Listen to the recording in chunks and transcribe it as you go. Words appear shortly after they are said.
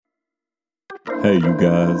Hey, you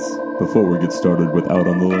guys. Before we get started with Out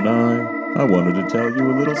on the Lanai, I wanted to tell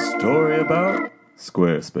you a little story about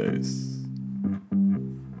Squarespace.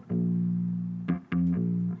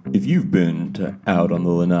 If you've been to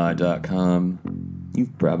outonthelanai.com,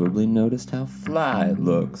 you've probably noticed how fly it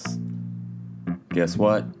looks. Guess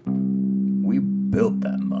what? We built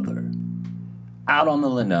that mother.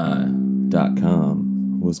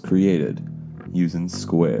 Outonthelanai.com was created using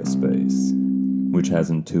Squarespace, which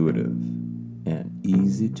has intuitive and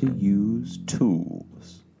easy-to-use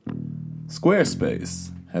tools.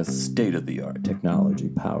 Squarespace has state-of-the-art technology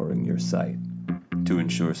powering your site to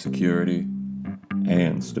ensure security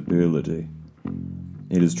and stability.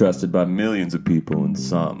 It is trusted by millions of people and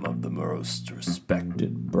some of the most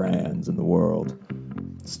respected brands in the world.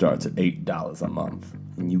 It starts at $8 a month,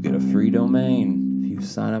 and you get a free domain if you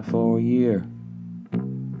sign up for a year.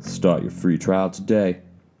 Start your free trial today.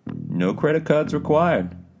 No credit cards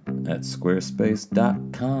required at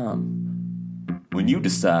squarespace.com. When you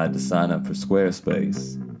decide to sign up for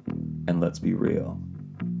Squarespace, and let's be real,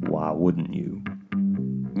 why wouldn't you?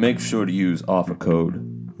 Make sure to use offer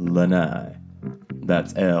code LANAI,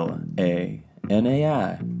 that's LANAI,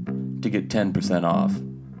 to get 10% off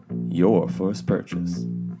your first purchase.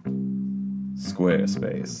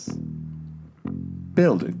 Squarespace.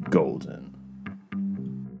 Build it golden.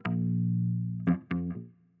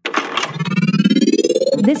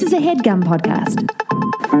 This is a HeadGum podcast.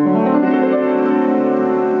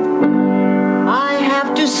 I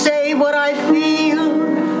have to say what I feel.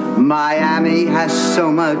 Miami has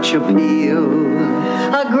so much appeal.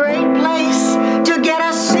 A great place to get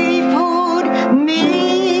a seafood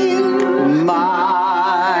meal.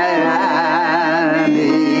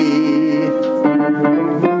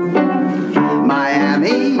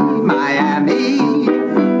 Miami. Miami,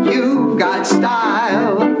 you got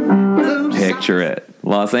style. Picture it.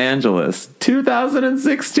 Los Angeles,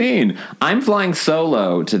 2016. I'm flying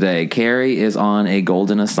solo today. Carrie is on a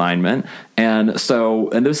golden assignment. And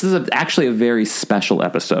this is actually a very special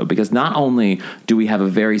episode because not only do we have a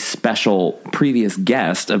very special previous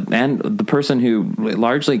guest and the person who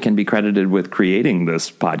largely can be credited with creating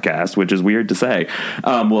this podcast, which is weird to say. We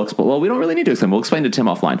don't really need to explain. We'll explain to Tim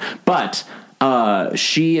offline. But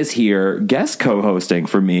she is here guest co-hosting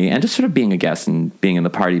for me and just sort of being a guest and being in the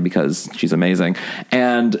party because she's amazing.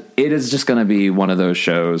 And it is just going to be one of those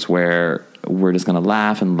shows where we're just going to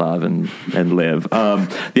laugh and love and live.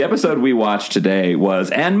 The episode we watched today was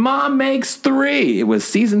And Mom Makes 3. It was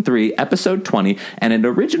season 3, episode 20, and it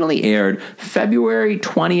originally aired February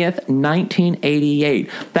 20th, 1988.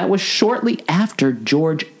 That was shortly after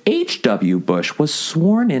George H.W. Bush was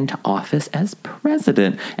sworn into office as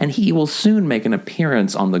president, and he will soon make an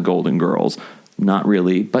appearance on The Golden Girls. Not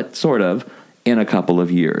really, but sort of. In a couple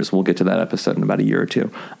of years. We'll get to that episode in about a year or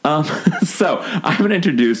two. So I'm going to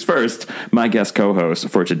introduce first my guest co-host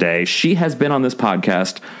for today. She has been on this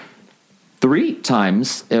podcast 3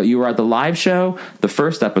 times. You were at the live show, the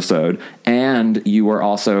first episode, and you were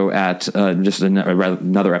also at just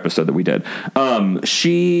another episode that we did.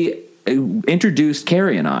 She introduced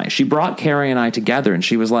Carrie and I. She brought Carrie and I together, and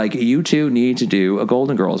she was like, you two need to do a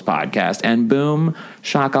Golden Girls podcast. And boom,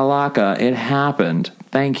 shakalaka, it happened.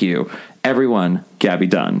 Thank you. Everyone, Gabby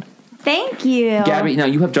Dunn. Thank you. Gabby, now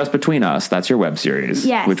you have Just Between Us. That's your web series.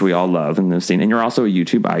 Yes. Which we all love and have seen. And you're also a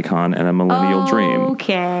YouTube icon and a millennial dream.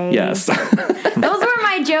 Okay. Yes. Those were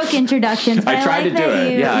my joke introductions. But I tried to do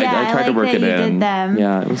it. Yeah, I tried to work it in. Did them.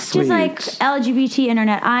 Yeah, it was sweet. Just like LGBT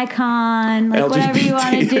internet icon, like whatever you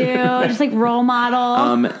want to do. Just like role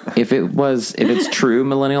model. If it's true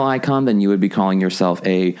millennial icon, then you would be calling yourself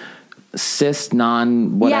a cis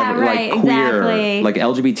non-whatever, right, like queer, exactly. like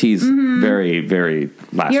LGBT's very, very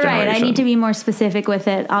last You're generation. right. I need to be more specific with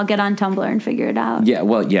it. I'll get on Tumblr and figure it out. Yeah,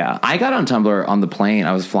 well, yeah. I got on Tumblr on the plane.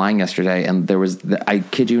 I was flying yesterday, and there was, I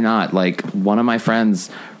kid you not, like one of my friends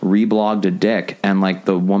reblogged a dick, and like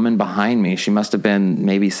the woman behind me, she must have been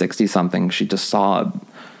maybe 60-something. She just saw a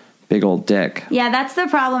big old dick. Yeah, that's the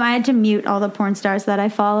problem. I had to mute all the porn stars that I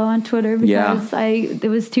follow on Twitter because it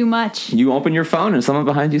was too much. You open your phone and someone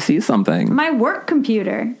behind you sees something. My work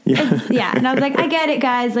computer. Yeah. And I was like, I get it,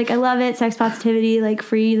 guys. Like, I love it. Sex positivity, like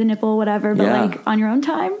free the nipple, whatever. But like on your own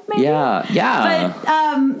time, maybe. Yeah. But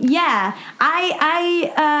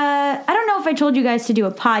I don't know if I told you guys to do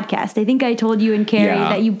a podcast. I think I told you and Carrie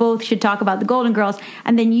that you both should talk about the Golden Girls,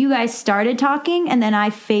 and then you guys started talking, and then I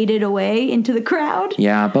faded away into the crowd.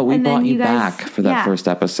 Yeah, but we brought you back for that first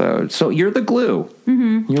episode. So you're the glue.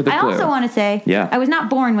 Mm-hmm. You're the glue. I also want to say, I was not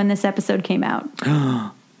born when this episode came out.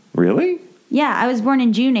 Really? Yeah, I was born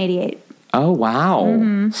in June '88. Oh, wow.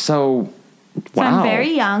 Mm-hmm. So So Wow. I'm very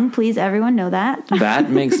young. Please, everyone know that. That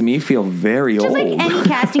makes me feel very Just old. like any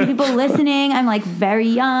casting people listening, I'm like very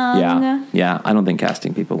young. Yeah. I don't think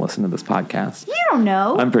casting people listen to this podcast. You don't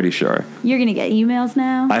know. I'm pretty sure. You're going to get emails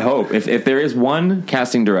now. I hope. If there is one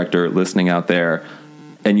casting director listening out there,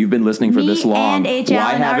 and you've been listening for Me this long, and H. why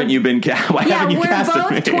Allen haven't are- you been why yeah, haven't you we're casted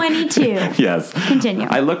both me? 22. Yes. Continue.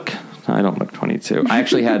 I don't look 22. I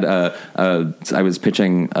actually had I was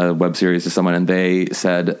pitching a web series to someone, and they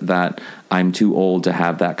said that I'm too old to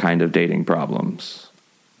have that kind of dating problems.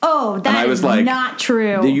 Oh, I that was is like, not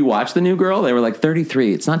true. Did you watch The New Girl? They were like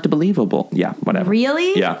 33. It's not believable. Yeah, whatever.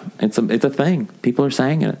 Really? Yeah, it's a thing. People are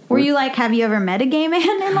saying it. Were you like, have you ever met a gay man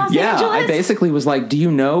in Los Yeah, Angeles? I basically was like, do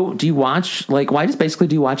you watch, like, why just basically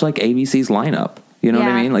do you watch, like, ABC's lineup? You know what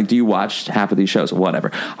I Yeah. mean? Like, do you watch half of these shows?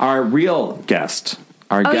 Whatever. Our real guest.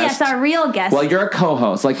 Yes, our real guest. Well, you're a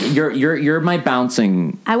co-host. Like, you're my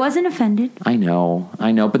bouncing. I wasn't offended. I know.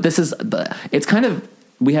 But this is, it's kind of,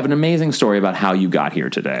 we have an amazing story about how you got here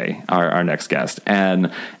today, our next guest.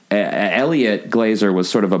 And Elliot Glazer was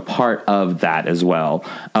sort of a part of that as well.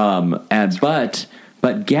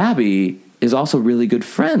 But Gabby is also really good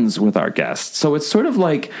friends with our guest. So it's sort of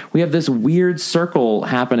like we have this weird circle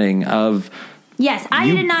happening of... Yes, I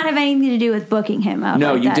did not have anything to do with booking him up.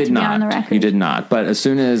 No, like you that, did to be not. on the record. You did not. But as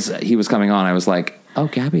soon as he was coming on, I was like, "Oh,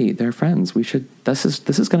 Gabby, they're friends. We should. This is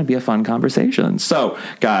going to be a fun conversation." So,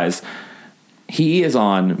 guys, he is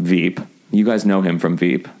on Veep. You guys know him from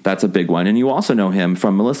Veep. That's a big one, and you also know him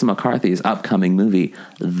from Melissa McCarthy's upcoming movie,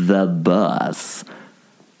 The Boss.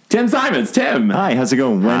 Tim Simons. Tim. Hi, how's it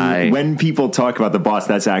going? Hi. When people talk about The Boss,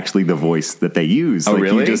 that's actually the voice that they use. Oh, like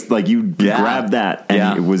really? You just you grab that,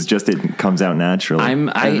 and it comes out naturally. I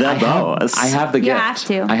have the gift. You have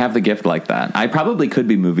to. I have the gift like that. I probably could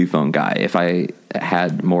be movie phone guy if I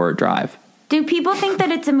had more drive. Do people think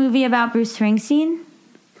that it's a movie about Bruce Springsteen?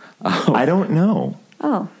 I don't know.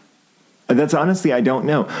 Oh. That's honestly, I don't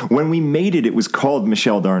know. When we made it, it was called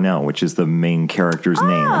Michelle Darnell, which is the main character's name,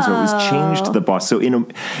 and so it was changed to The Boss. So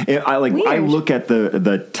I Weird. look at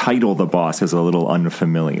the title The Boss as a little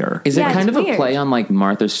unfamiliar. Is Yeah, it kind it's of weird. a play on like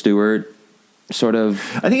Martha Stewart, sort of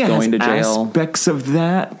I think it going to has jail? aspects of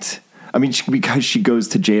that. I mean, because she goes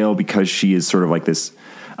to jail because she is sort of like this.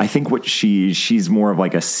 I think she's more of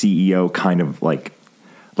like a CEO kind of like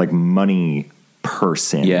money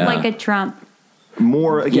person. Yeah. Like a Trump.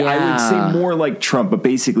 More. Yeah, I would Yeah. say more like Trump, but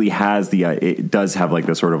basically has it does have like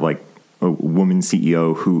the sort of like a woman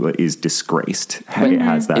CEO who is disgraced. It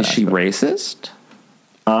has that. Is she aspect. racist?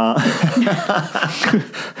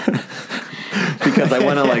 Because I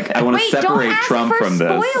want to Wait, separate don't ask Trump for from this.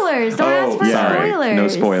 spoilers. Don't ask for spoilers. No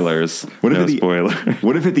spoilers. What no if spoiler.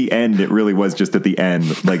 What if at the end it really was just at the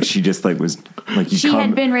end, like she just like was like you She come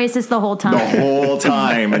had been racist the whole time. the whole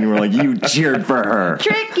time, and you were like you cheered for her.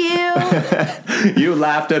 Trick you. You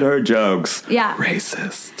laughed at her jokes. Yeah.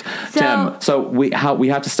 Racist. So- Tim, so we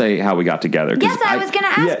have to say how we got together. 'cause Yes, I was going to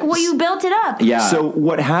ask. yes. Well, you built it up. Yeah. So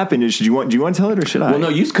what happened is, do you want to tell it or should I? well, no,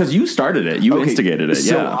 because you started it. You instigated it.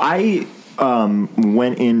 So yeah. I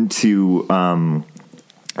went into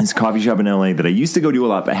this coffee shop in LA that I used to go to a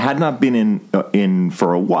lot, but had not been in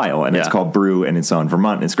for a while, and it's Yeah. called Brew, and it's on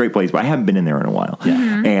Vermont, and it's a great place, but I haven't been in there in a while. Yeah.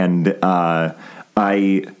 Mm-hmm. And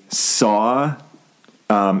I saw.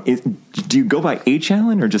 Do you go by H.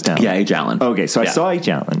 Allen or just Allen? Yeah, H. Allen. Okay, so I Yeah. saw H.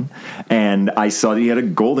 Allen, and I saw that he had a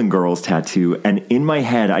Golden Girls tattoo, and in my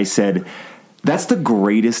head I said, that's the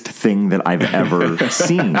greatest thing that I've ever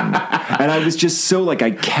seen. And I was just so like,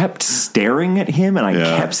 I kept staring at him, and I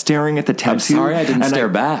kept staring at the tattoo. I'm sorry I didn't and stare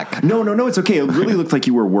back. No, it's okay. It really looked like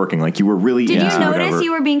you were working, like you were really Did into you notice whatever.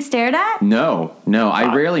 you were being stared at? No,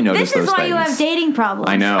 I rarely notice This is those why you things. have dating problems.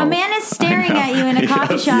 I know. A man is staring at you in a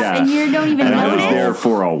coffee shop, Yeah. and you don't even And notice. I was there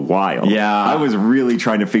for a while. Yeah. I was really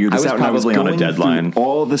trying to figure this I was out. And probably on a going through deadline.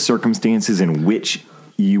 all the circumstances in which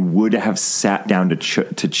you would have sat down to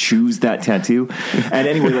choose that tattoo. And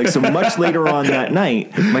anyway, like, so much later on that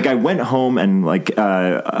night, like I went home and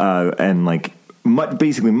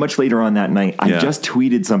basically much later on that night, I Yeah. just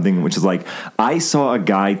tweeted something which is like, I saw a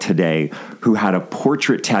guy today who had a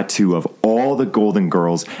portrait tattoo of all the Golden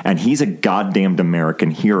Girls, and he's a goddamned American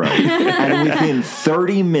hero. And within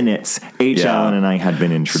 30 minutes, H. Yeah. Allen and I had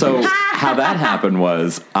been introduced. So how that happened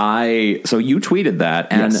was so you tweeted that,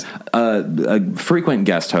 and Yes. a frequent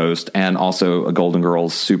guest host and also a Golden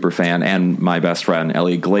Girls super fan and my best friend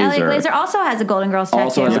Elliot Glazer. Elliot Glazer also has a Golden Girls tattoo.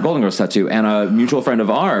 Also has a Golden Girls tattoo, and a mutual friend of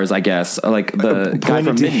ours, I guess, like the the guy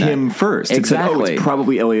from to Midnight. him first. Exactly. It said, it's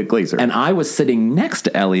probably Elliot Glazer. And I was sitting next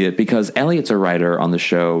to Elliot because Elliot's a writer on the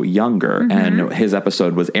show Younger, and his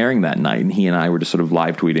episode was airing that night, and he and I were just sort of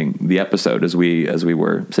live tweeting the episode as we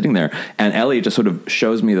were sitting there. And Elliot just sort of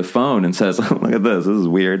shows me the phone and says, "Look at this. This is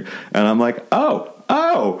weird." And I'm like, "Oh."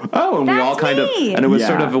 And we all kind me. of, and it was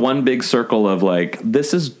sort of one big circle of like,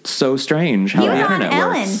 this is so strange how He the was on internet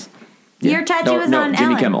Ellen. works. Your tattoo was on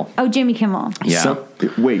Jimmy Ellen. Kimmel. Oh, Jimmy Kimmel. Yeah.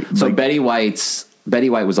 So Betty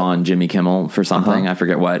White was on Jimmy Kimmel for something, I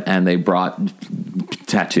forget what, and they brought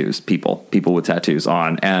people with tattoos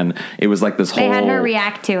on, and it was like this They whole. had her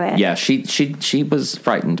react to it. Yeah, she was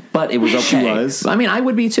frightened, but it was okay. She was. I mean, I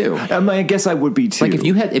would be too. I guess I would be too. Like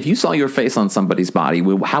if you saw your face on somebody's body,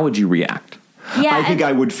 how would you react? Yeah, I think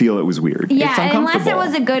I would feel it was weird. Yeah, It's unless it uncomfortable.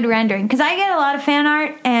 was a good rendering. Because I get a lot of fan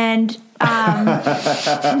art, and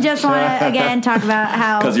just want to again talk about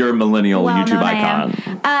how Because you're a millennial well YouTube known I am.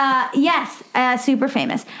 icon. Yes, super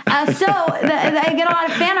famous. I get a lot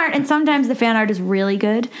of fan art, and sometimes the fan art is really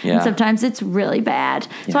good, Yeah. and sometimes it's really bad.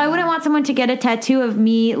 So I wouldn't want someone to get a tattoo of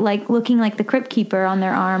me like looking like the Crypt Keeper on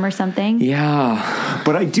their arm or something. Yeah,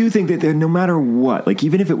 But I do think that no matter what, like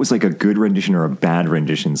even if it was like a good rendition or a bad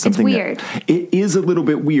rendition, something weird. It is a little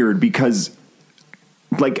bit weird because,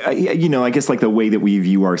 like, I guess like the way that we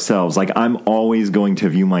view ourselves, like I'm always going to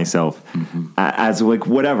view myself as like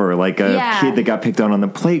whatever, like a kid that got picked on the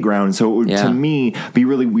playground. So it would, to me, be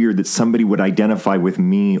really weird that somebody would identify with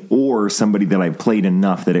me or somebody that I played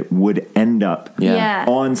enough that it would end up Yeah.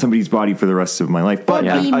 on somebody's body for the rest of my life. But Be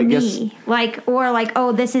I me, guess,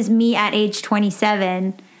 oh, this is me at age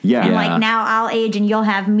 27. Yeah. And Yeah. like now I'll age and you'll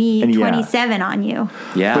have me And 27 on you.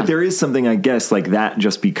 yeah. But there is something, I guess, like that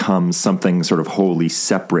just becomes something sort of wholly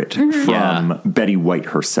separate from Betty White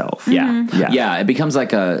herself. Yeah. Yeah. It becomes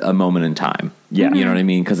like a moment in time. Yeah. You know what I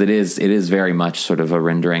mean? Because it is very much sort of a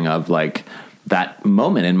rendering of like that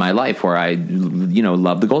moment in my life where I,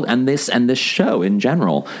 love the gold, and this show in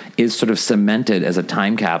general is sort of cemented as a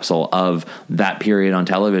time capsule of that period on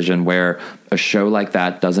television where a show like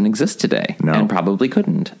that doesn't exist today and probably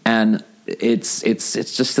couldn't. And it's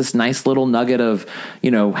just this nice little nugget of,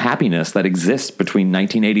 happiness that exists between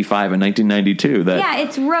 1985 and 1992. That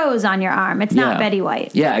It's Rose on your arm. It's not Betty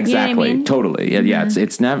White. Yeah, exactly. You know what I mean? Totally. Yeah,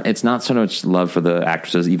 it's not so much love for the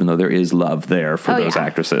actresses, even though there is love there for those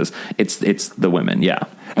actresses. It's the women. Yeah.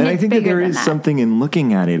 And I it's think that bigger there than is that. something in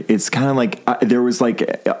looking at it. It's kind of like there was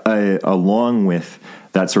like along with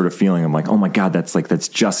that sort of feeling. I'm like, oh my God, that's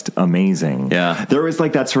just amazing. Yeah. There was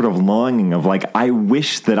like that sort of longing of like, I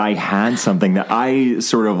wish that I had something that I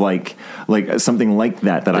sort of like something like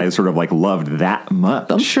that I sort of like loved that much.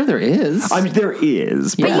 I'm sure there is. I mean, there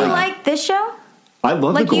is. But Yeah. you like this show? I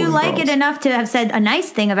love Like the you Golden like Girls. it enough to have said a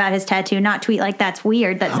nice thing about his tattoo, not tweet like that's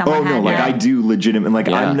weird that someone Oh had no, like that. I do legitimate. Like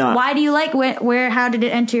Yeah. I'm not. Why do you like where? How did it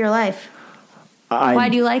enter your life? Why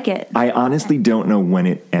do you like it? I honestly don't know when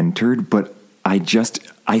it entered, but I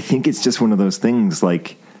think it's just one of those things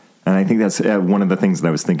like, and I think that's one of the things that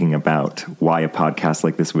I was thinking about why a podcast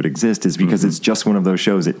like this would exist is because it's just one of those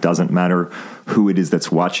shows. It doesn't matter who it is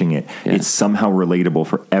that's watching it. Yeah. It's somehow relatable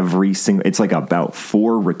for every single, it's like about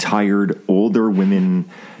 4 retired older women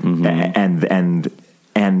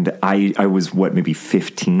and I was maybe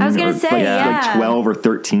 15 I was gonna or say, like, yeah. like 12 or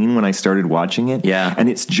 13 when I started watching it. Yeah. And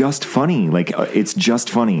it's just funny. Like it's just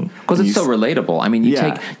funny. Because it's so relatable. I mean, you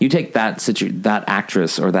take that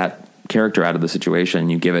actress or that character out of the situation,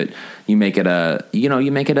 you make it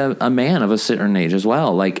a man of a certain age as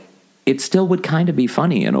well. Like it still would kind of be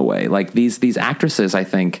funny in a way. Like these actresses, I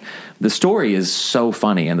think the story is so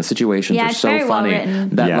funny and the situations are it's so very well funny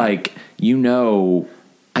written. that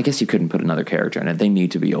I guess you couldn't put another character in it. They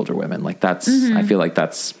need to be older women. Like that's, I feel like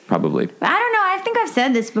that's probably. I don't know. I think I've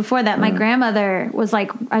said this before that my grandmother was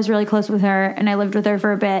like, I was really close with her and I lived with her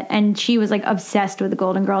for a bit and she was like obsessed with the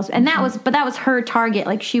Golden Girls. And that was her target.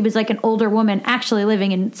 Like she was like an older woman actually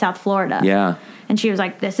living in South Florida. Yeah. And she was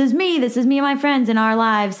like, this is me and my friends in our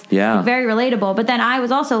lives. Yeah. Like, very relatable. But then I was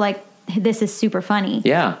also like, this is super funny.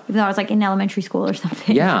 Yeah. Even though I was like in elementary school or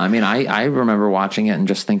something. Yeah, I mean, I remember watching it and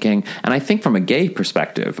just thinking, and I think from a gay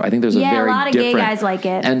perspective, I think there's a very a lot of different, gay guys like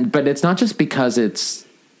it. but it's not just because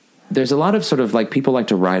there's a lot of sort of like people like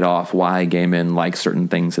to write off why gay men like certain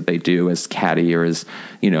things that they do as catty or as,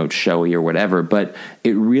 showy or whatever, but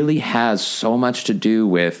it really has so much to do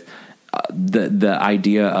with the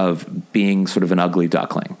idea of being sort of an ugly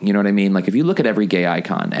duckling. You know what I mean? Like if you look at every gay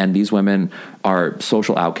icon, and these women are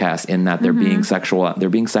social outcasts in that they're being sexual. They're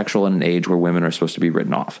being sexual in an age where women are supposed to be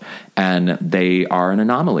written off, and they are an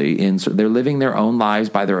anomaly. They're living their own lives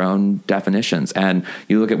by their own definitions. And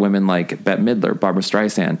you look at women like Bette Midler, Barbara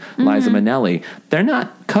Streisand, Liza Minnelli. They're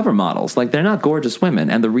not cover models. Like they're not gorgeous women.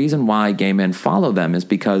 And the reason why gay men follow them is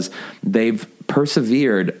because they've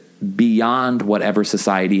persevered beyond whatever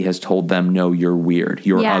society has told them, no, you're weird,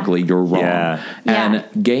 you're ugly, you're wrong. Yeah.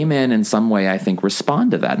 And gay men in some way, I think,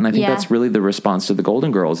 respond to that. And I think that's really the response to the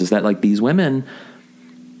Golden Girls, is that like these women,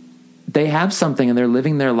 they have something and they're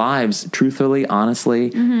living their lives truthfully, honestly,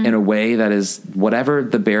 in a way that is whatever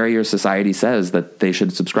the barrier society says that they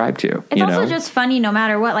should subscribe to. It's also just funny no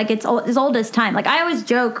matter what. Like it's as old as time. Like I always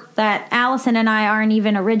joke that Allison and I aren't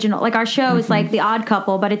even original. Like our show is like The Odd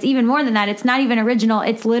Couple, but it's even more than that. It's not even original.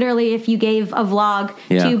 It's literally if you gave a vlog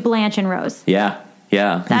to Blanche and Rose. Yeah.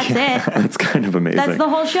 That's it. That's kind of amazing. That's the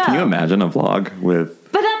whole show. Can you imagine a vlog with...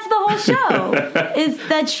 But that's the whole show, is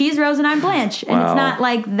that she's Rose and I'm Blanche. And it's not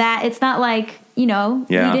like that. It's not like, you know,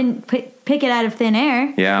 we didn't pick it out of thin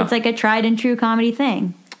air. Yeah. It's like a tried and true comedy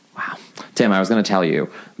thing. Wow. Tim, I was going to tell you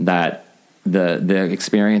that the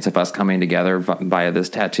experience of us coming together via this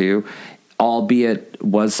tattoo, albeit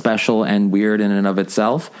was special and weird in and of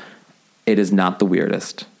itself, it is not the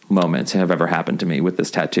weirdest moments have ever happened to me with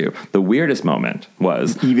this tattoo. The weirdest moment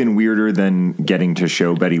was... Even weirder than getting to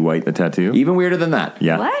show Betty White the tattoo? Even weirder than that.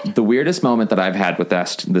 Yeah. What? The weirdest moment that I've had with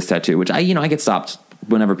this tattoo, which I get stopped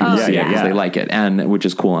whenever people see it because they like it, and which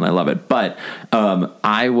is cool and I love it. But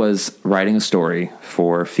I was writing a story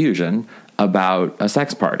for Fusion about a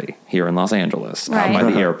sex party here in Los Angeles out by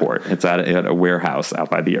the airport. It's at a warehouse out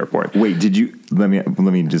by the airport. Wait, did you... Let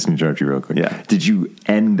me just interrupt you real quick. Yeah. Did you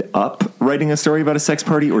end up writing a story about a sex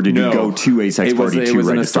party, or did you go to a sex party to write a story? It was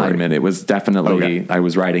an assignment. It was definitely... I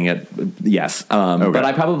was writing it, yes. But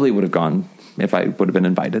I probably would have gone if I would have been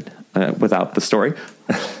invited without the story.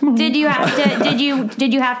 Did you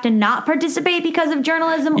have to not participate because of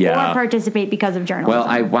journalism or participate because of journalism? Well,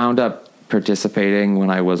 I wound up participating when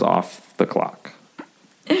I was off the clock.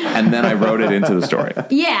 And then I wrote it into the story.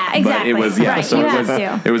 Yeah, exactly. But it was, right, so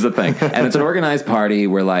it was a thing. And it's an organized party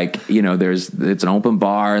where like, it's an open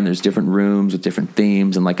bar and there's different rooms with different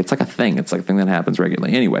themes and like, it's like a thing. It's like a thing that happens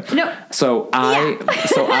regularly. Anyway. No. So I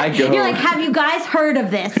go. You're like, have you guys heard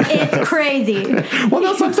of this? It's crazy. Well,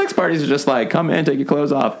 no, some sex parties are just like, come in, take your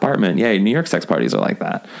clothes off, apartment. Yay. New York sex parties are like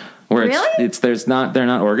that. Where they're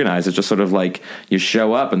not organized. It's just sort of like you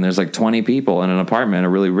show up and there's like 20 people in an apartment, a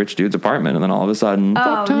really rich dude's apartment, and then all of a sudden,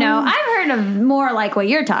 oh no, I've heard of more like what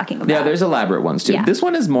you're talking about. Yeah, there's elaborate ones too. Yeah. This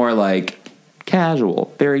one is more like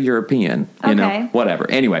casual, very European, you know, whatever.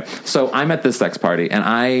 Anyway, so I'm at this sex party and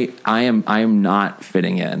I am not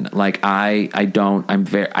fitting in. Like I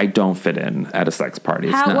don't fit in at a sex party.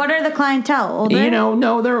 What are the clientele? Older?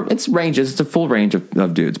 No, it's ranges. It's a full range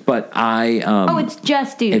of dudes, but it's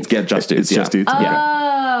just dudes. It's just dudes. It's just dudes.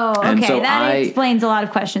 Oh, okay. And so that explains a lot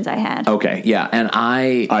of questions I had. Okay, yeah, and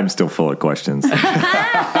I'm still full of questions.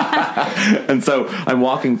 And so I'm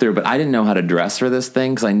walking through, but I didn't know how to dress for this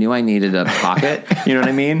thing because I knew I needed a pocket. You know what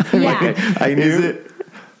I mean? Yeah. I knew.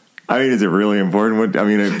 Is it really important?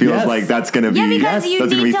 It feels like that's going to be that's going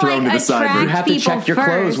to be thrown to the side. You have to check your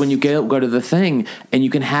clothes when you go to the thing, and you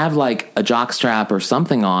can have like a jock strap or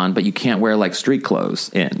something on, but you can't wear like street clothes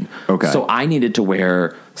in. Okay. So I needed to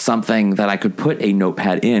wear something that I could put a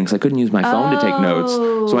notepad in because I couldn't use my phone to take notes.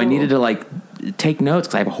 So I needed to like take notes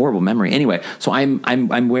because I have a horrible memory. Anyway, so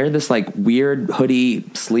I'm wearing this like weird hoodie,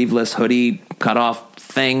 sleeveless hoodie, cut off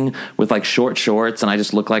thing with like short shorts, and I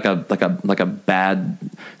just look like a bad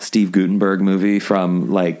Steve Guttenberg movie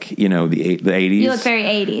from like the 80s. You look very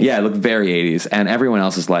 80s. Yeah, I look very 80s, and everyone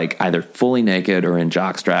else is like either fully naked or in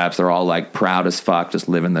jock straps. They're all like proud as fuck, just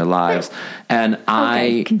living their lives. And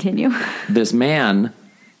continue. This man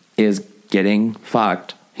is getting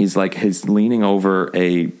fucked. He's leaning over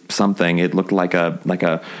something. It looked like a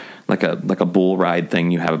bull ride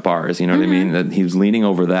thing you have at bars. You know what I mean? That he was leaning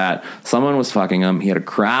over that. Someone was fucking him. He had a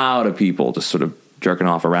crowd of people just sort of jerking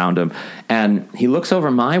off around him. And he looks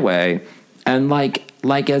over my way and like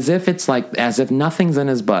as if nothing's in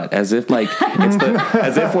his butt, as if like as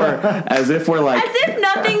if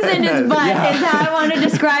nothing's in his butt is how I want to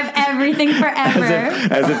describe everything forever.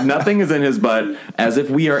 As if nothing is in his butt, as if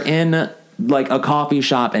we are in like a coffee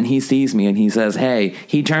shop and he sees me and he says, "Hey,"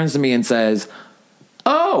 he turns to me and says,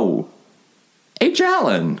 "Oh, H.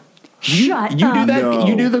 Allen. Shut you up. do that. No.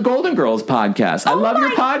 You do the Golden Girls podcast. I love your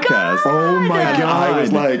podcast." Oh my God. I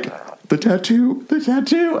was like, the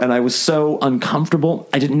tattoo, and I was so uncomfortable.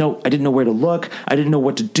 I didn't know where to look. I didn't know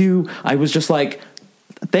what to do. I was just like,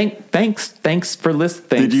 thanks for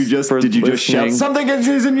listening. Did you just shout something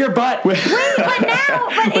is in your butt? Wait, but now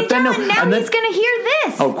he's going to hear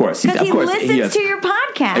this. Oh, of course, because he listens to your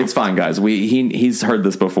podcast. It's fine, guys. He's heard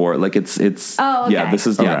this before. Like it's. Oh, okay. Yeah, this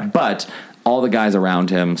is But all the guys around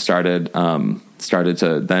him started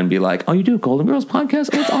to then be like, "Oh, you do a Golden Girls podcast?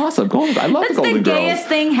 Oh, it's awesome! I love the Golden Girls." That's the gayest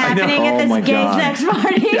thing happening at this gay sex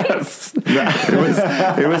party. Yes,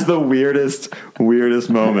 it was the weirdest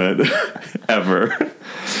moment ever.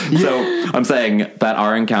 So I'm saying that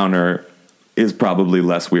our encounter is probably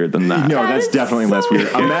less weird than that. No, that's definitely less weird.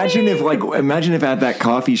 Imagine if at that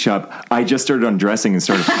coffee shop I just started undressing and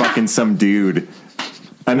started fucking some dude.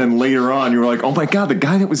 And then later on, you were like, "Oh my god, the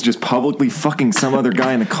guy that was just publicly fucking some other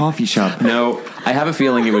guy in the coffee shop." No, I have a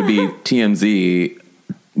feeling it would be TMZ.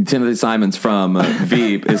 Timothy Simons from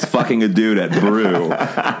Veep is fucking a dude at Brew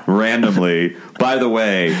randomly. By the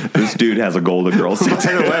way, this dude has a Golden Girls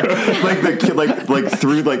tattoo. like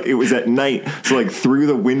through it was at night, so like through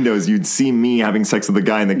the windows you'd see me having sex with the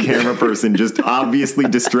guy, and the camera person just obviously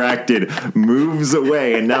distracted moves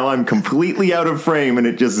away, and now I'm completely out of frame, and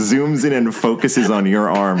it just zooms in and focuses on your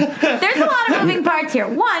arm. There's a lot of moving parts here.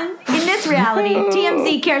 One, in this reality,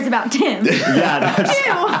 TMZ cares about Tim. Yeah,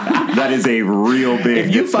 that is a real big.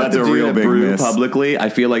 If you fucked a dude at Brew publicly, I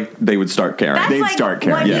feel like they would start caring. They'd start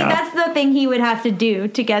caring. That's the thing he would have to do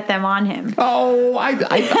to get them on him. Oh,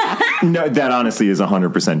 no, that honestly is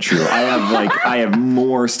 100% true. I have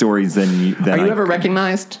more stories than you. Are you ever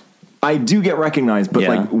recognized? I do get recognized, but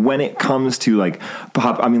like when it comes to like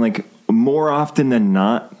pop, I mean, like more often than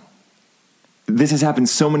not, this has happened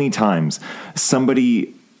so many times.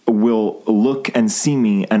 Somebody will look and see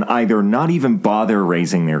me and either not even bother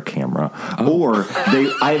raising their camera, or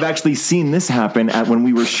I've actually seen this happen when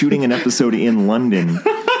we were shooting an episode in London.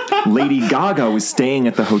 Lady Gaga was staying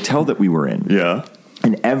at the hotel that we were in. Yeah.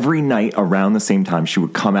 And every night around the same time, she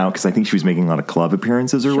would come out, because I think she was making a lot of club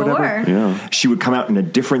appearances or whatever. Yeah. She would come out in a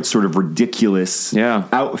different sort of ridiculous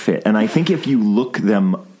outfit. And I think if you look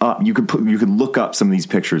them up, you could look up some of these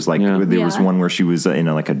pictures. Like there was one where she was in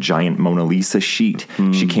a giant Mona Lisa sheet.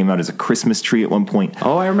 She came out as a Christmas tree at one point.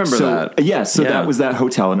 Oh, I remember that. Yeah, so that was that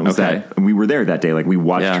hotel, and it was that. And we were there that day. Like we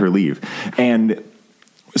watched her leave. And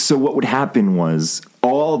so what would happen was,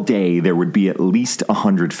 all day there would be at least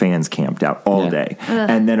 100 fans camped out all day.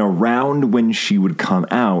 And then around when she would come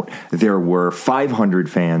out, there were 500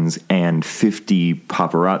 fans and 50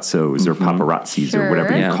 paparazzos or paparazzis or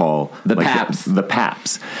whatever you call the paps. The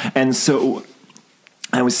paps. And so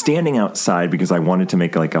I was standing outside because I wanted to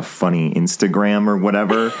make like a funny Instagram or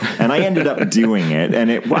whatever, and I ended up doing it, and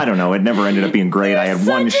it never ended up being great. I had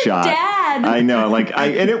one shot. Dad. I know,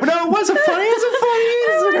 it was a funny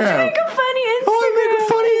Instagram.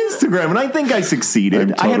 And I think I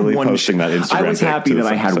succeeded. I'm totally posting that Instagram. I was happy that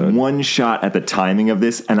I had one shot at the timing of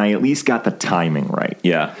this, and I at least got the timing right.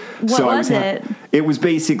 Yeah. What was it? It was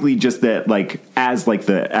basically just that, as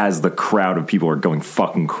the crowd of people are going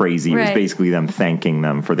fucking crazy, it was basically them thanking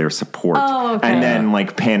them for their support. Oh, okay. And then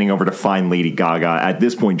panning over to find Lady Gaga, at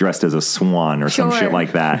this point dressed as a swan or some shit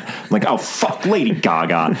like that. Like, oh fuck Lady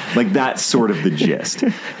Gaga. Like, that's sort of the gist.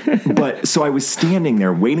 But so I was standing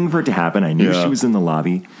there waiting for it to happen. I knew she was in the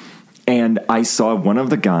lobby. And I saw one of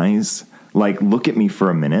the guys look at me for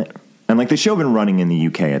a minute, and the show had been running in the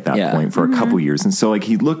UK at that point for a couple years, and so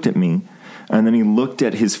he looked at me, and then he looked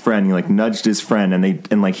at his friend. He nudged his friend, and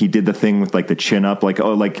he did the thing with the chin up,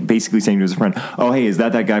 basically saying to his friend, "Oh hey, is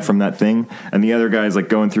that guy from that thing?" And the other guy's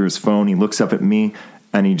going through his phone. He looks up at me,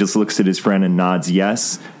 and he just looks at his friend and nods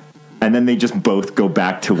yes. And then they just both go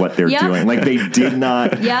back to what they're doing. They did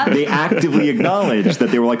not, they actively acknowledged that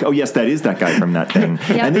they were like, oh, yes, that is that guy from that thing.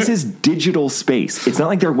 And this is digital space. It's not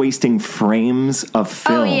like they're wasting frames of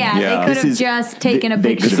film. Oh, yeah. They could have just taken a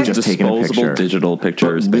picture. They could have just taken a picture. Digital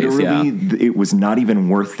picture but space, literally, it was not even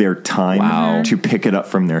worth their time to pick it up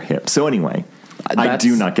from their hip. So anyway, I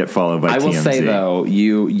do not get followed by TMZ. I will say, though,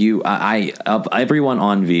 of everyone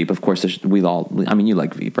on Veep, of course, you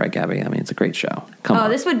like Veep, right, Gabby? I mean, it's a great show. Come on.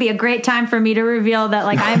 This would be a great time for me to reveal that,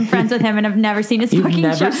 I'm friends with him and have never seen his fucking show.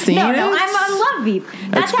 You've never seen it? No, I love Veep.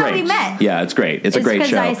 That's how we met. Yeah, it's great. It's a great show.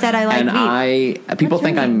 Because I said I like Veep. People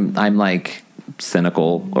think I'm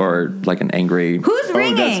cynical or an angry Who's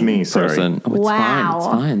ringing? That's me, sorry. person. Oh, it's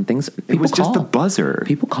fine. It was just the buzzer.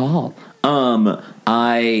 People call.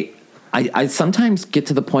 I sometimes get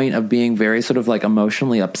to the point of being very sort of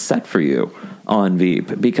emotionally upset for you on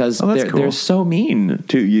Veep because that's cool. they're so mean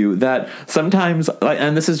to you that sometimes,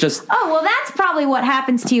 and this is just... Oh, well, that's probably what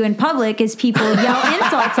happens to you in public is people yell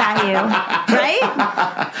insults at you,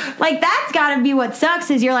 right? Like, that's got to be what sucks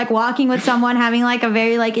is you're, like, walking with someone having, like, a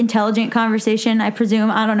very, like, intelligent conversation, I presume.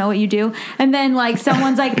 I don't know what you do. And then, like,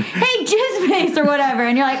 someone's like, hey, jizz face or whatever.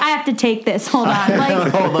 And you're like, I have to take this. Hold on.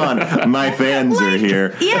 Like, hold on. My fans are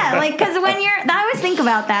here. Yeah, like, because when you're... I always think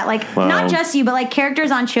about that. Like, not just you, but, like,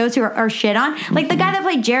 characters on shows who are shit on. Like, the guy that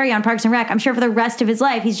played Jerry on Parks and Rec, I'm sure for the rest of his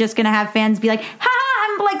life, he's just going to have fans be like, ha,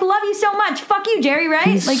 I'm, like, love you so much. Fuck you, Jerry, right?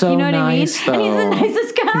 He's like, so you know what nice, I mean? though. And he's the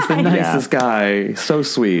nicest guy. He's the nicest guy. So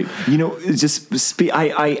sweet. You know,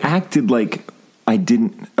 I acted like I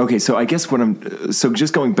didn't. Okay, so I guess so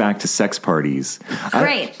just going back to sex parties.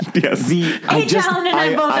 Great. Yes. Hey, John and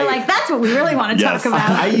I both are like, that's what we really want to talk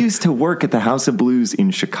about. I used to work at the House of Blues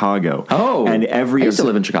in Chicago. Oh. And I used to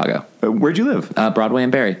live in Chicago. Where'd you live? Broadway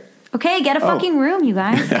and Barry. Okay, get a fucking room, you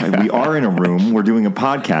guys. We are in a room. We're doing a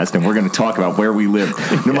podcast, and we're going to talk about where we live.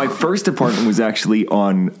 No, my first apartment was actually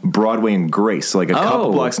on Broadway and Grace, so like a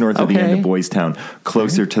couple blocks north of the end of Boys Town,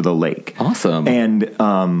 closer to the lake. Awesome.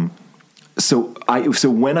 And so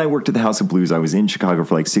when I worked at the House of Blues, I was in Chicago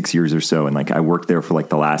for like 6 years or so, and like I worked there for like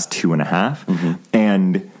the last 2.5,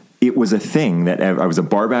 and it was a thing that I was a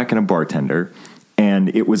barback and a bartender.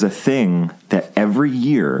 And it was a thing that every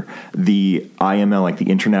year the IML, like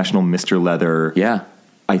the International Mr. Leather,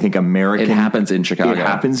 I think American... It happens in Chicago. It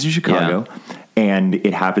happens in Chicago. Yeah. And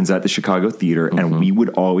it happens at the Chicago Theater, and we would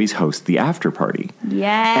always host the after party.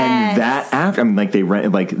 Yes. And that after, I mean, like they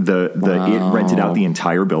rent, like it rented out the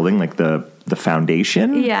entire building, like the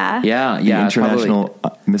foundation. Yeah. Yeah. The International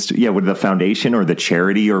with the foundation or the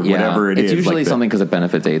charity or whatever it is. It's usually like something because it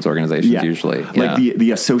benefits AIDS organizations. Usually, like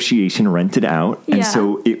the association rented out, and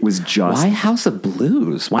so it was just why House of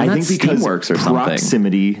Blues? Why not Steamworks or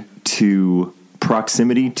something?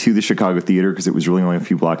 Proximity to the Chicago Theater because it was really only a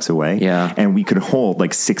few blocks away. Yeah. And we could hold like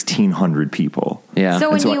 1,600 people. Yeah. So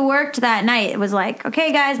when you worked that night, it was like,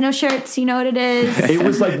 okay, guys, no shirts. You know what it is. It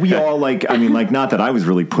was like we all like, I mean, like not that I was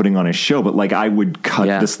really putting on a show, but like I would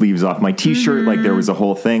cut the sleeves off my T-shirt. Like there was a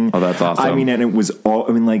whole thing. Oh, that's awesome. I mean, and it was all,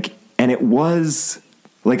 I mean, like, and it was...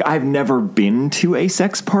 Like, I've never been to a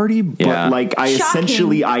sex party, but, like, I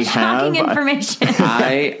Shocking information.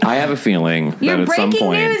 I have a feeling that at some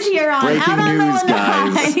point... You're breaking news here on Breaking news,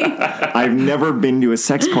 guys. I've never been to a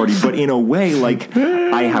sex party, but in a way, like,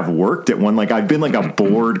 I have worked at one. Like, I've been, like, a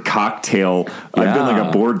board cocktail... I've been, like,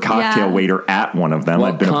 a board cocktail waiter at one of them.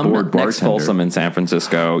 Well, I've been a board bartender. Next Folsom in San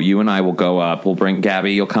Francisco, you and I will go up. We'll bring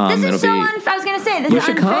Gabby. You'll come. This is so unfair. I was going to say, this is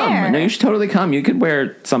unfair. Come. No, you should totally come. You could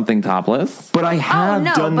wear something topless. But I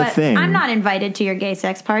have done the thing. I'm not invited to your gay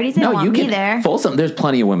sex parties. They don't want me there. Folsom, there's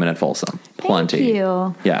plenty of women at Folsom. Plenty. Thank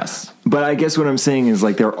you. Yes. But I guess what I'm saying is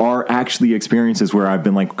like there are actually experiences where I've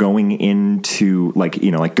been like going into like,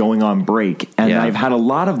 you know, like going on break. And I've had a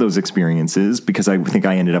lot of those experiences because I think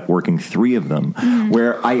I ended up working 3 of them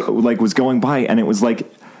where I like was going by and it was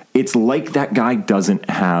like, it's like that guy doesn't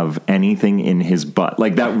have anything in his butt.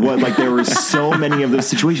 Like that was like there were so many of those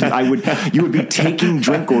situations. You would be taking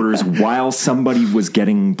drink orders while somebody was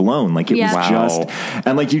getting blown. Like it was just,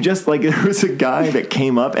 and like you just like there was a guy that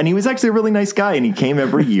came up and he was actually a really nice guy and he came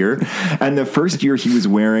every year. And the first year he was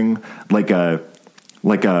wearing like a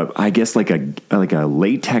latex,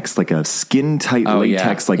 like a skin tight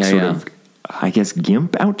latex, sort of. I guess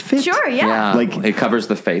gimp outfit. Sure, yeah. Like it covers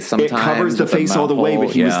the face sometimes. It covers the face all the way, but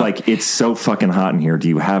he was like, "It's so fucking hot in here. Do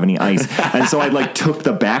you have any ice?" And so I like took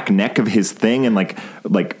the back neck of his thing and like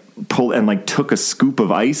pulled and like took a scoop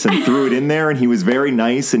of ice and threw it in there, and he was very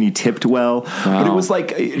nice and he tipped well. But it was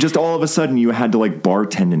like just all of a sudden you had to like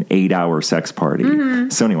bartend an 8-hour sex party.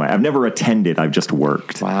 So anyway, I've never attended. I've just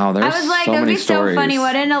worked. Wow, there's I was like, so it would many be stories. so funny.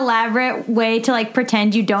 What an elaborate way to like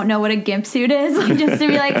pretend you don't know what a gimp suit is. Like, just to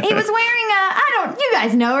be like, he was wearing you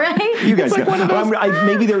guys know, right? You guys know.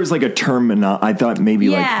 Maybe there was like a term, and I thought maybe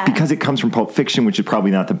like because it comes from Pulp Fiction, which is probably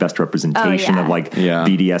not the best representation of like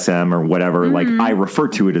BDSM or whatever. Like I refer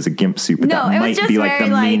to it as a gimp suit, but that might be like the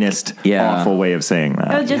meanest, awful way of saying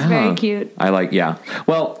that. It was just very cute. I like,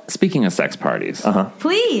 Well, speaking of sex parties,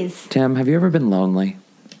 please, Tim, have you ever been lonely?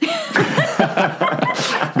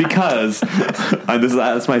 Because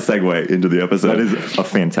that's my segue into the episode. That is a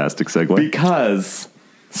fantastic segue. Because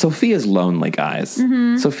Sophia's lonely, guys.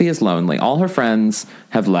 Sophia's lonely. All her friends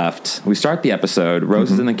have left. We start the episode. Rose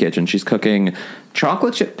is in the kitchen. She's cooking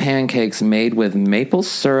chocolate chip pancakes made with maple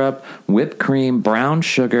syrup, whipped cream, brown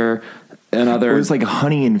sugar, another. It was like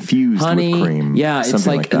honey infused with cream. Yeah, it's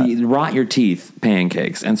something like, that. you rot your teeth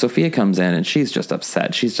pancakes. And Sophia comes in and she's just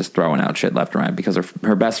upset. She's just throwing out shit left and right because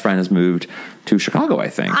her best friend has moved to Chicago, I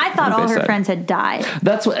think. I thought what all they her said. friends had died.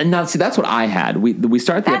 That's what. Now, see, that's what I had. We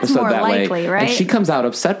start the That's episode more that likely, way, right? and she comes out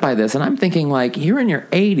upset by this, and I'm thinking, like, you're in your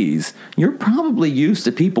 80s. You're probably used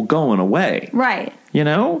to people going away, Right. you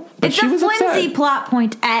know? But It's she a was flimsy upset. plot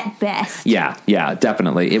point at best. Yeah,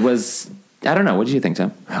 definitely. It was. I don't know. What did you think,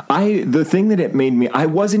 Tim? The thing that it made me, I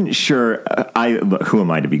wasn't sure. Who am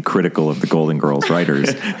I to be critical of the Golden Girls writers?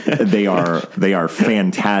 They are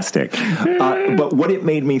fantastic. But what it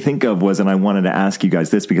made me think of was, and I wanted to ask you guys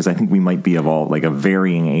this because I think we might be of all like of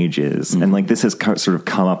varying ages, and like this has sort of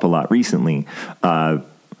come up a lot recently.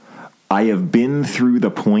 I have been through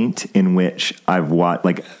the point in which I've watched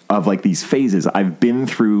these phases. I've been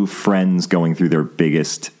through friends going through their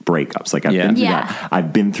biggest breakups. Like I've been through Yeah. that.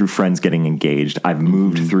 I've been through friends getting engaged. I've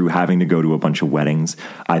moved through having to go to a bunch of weddings.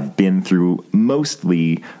 I've been through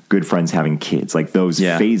mostly good friends having kids. Like those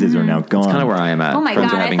phases are now gone. That's kind of where I am at. Oh my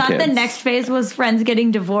Friends God, are I having thought kids. the next phase was friends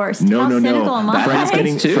getting divorced. No, How no, cynical no. am I?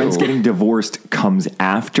 Friends getting divorced comes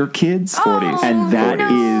after kids. 40s. And that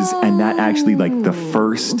no. is, and that actually like the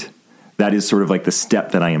first, that is sort of like the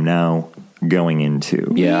step that I am now going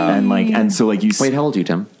into. Yeah. And so like you Wait, how old are you,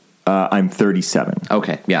 Tim? I'm 37.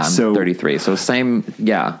 Okay, yeah, I'm So- 33. So same,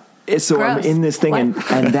 yeah. So Gross. I'm in this thing and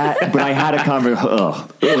that, but I had a conversation,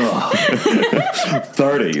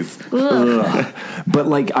 30s. but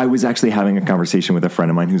like I was actually having a conversation with a friend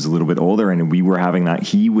of mine who's a little bit older, and we were having that.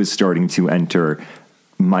 He was starting to enter,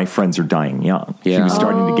 my friends are dying young. He Yeah. was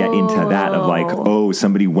starting to get into that of like, oh,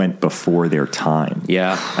 somebody went before their time.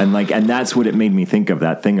 Yeah. And that's what it made me think of,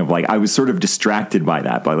 that thing of like, I was sort of distracted by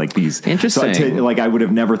that, by like these. Interesting. So like I would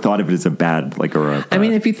have never thought of it as a bad, like, or a. I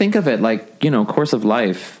mean, if you think of it, like, you know, course of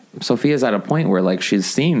life, Sophia's at a point where like she's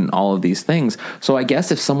seen all of these things. So I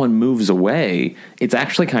guess if someone moves away, it's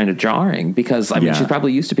actually kind of jarring because I mean, she's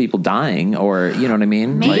probably used to people dying, or you know what I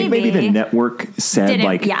mean? Maybe. I think maybe the network said Didn't-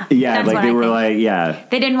 like, yeah, yeah, that's like what they I were think. like, yeah.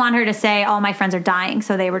 They didn't want her to say, all my friends are dying.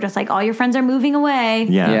 So they were just like, all your friends are moving away.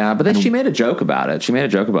 Yeah, but then she made a joke about it. She made a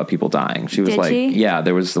joke about people dying. She was Did like, she? yeah,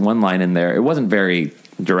 there was one line in there. It wasn't very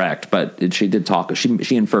direct, but she did talk.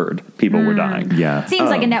 She inferred people were dying. Yeah. Seems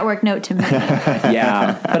like a network note to me.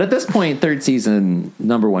 Yeah, but at this point, third season,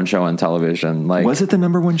 #1 show on television. Like, Was it the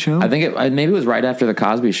 #1 show? I think maybe it was right after the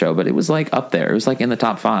Cosby Show, but it was like up there. It was like in the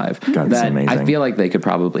top 5. God, that's that amazing. I feel like they could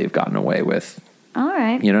probably have gotten away with. All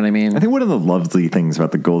right. You know what I mean? I think one of the lovely things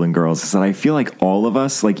about the Golden Girls is that I feel like all of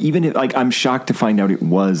us, like even if, like I'm shocked to find out it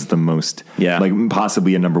was the most, like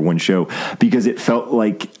possibly a #1 show, because it felt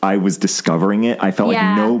like I was discovering it. I felt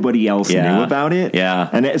like nobody else knew about it. Yeah.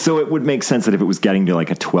 And so it would make sense that if it was getting to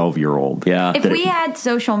like a 12-year-old. Yeah. If we had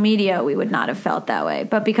social media, we would not have felt that way.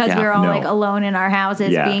 But because Yeah. we were all No. like alone in our houses,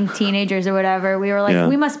 Yeah. being teenagers or whatever, we were like,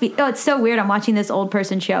 we must be. Oh, it's so weird. I'm watching this old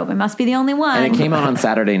person show. We must be the only one. And it came out on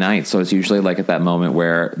Saturday night, so it's usually like at that moment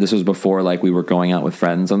where this was before like we were going out with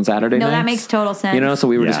friends on Saturday nights. No, that makes total sense. You know, so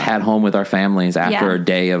we were just at home with our families after Yeah. a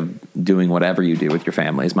day of doing whatever you do with your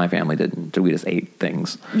families. My family didn't. We just ate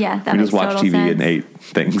things. Yeah, that we makes just watched total TV sense. and ate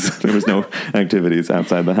things. There was no activities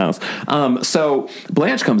outside the house. So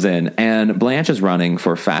Blanche comes in, and Blanche is running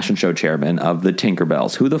for fashion show chairman of the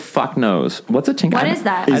Tinkerbells. Who the fuck knows? What's a Tinkerbell? What is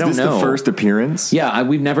that? I Is don't this know. the first appearance? Yeah,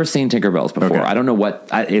 we've never seen Tinkerbells before. Okay. I don't know what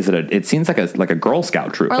is it. It seems like a Girl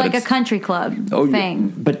Scout troop, or but like a it's- country club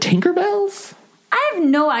thing. But Tinkerbells? I have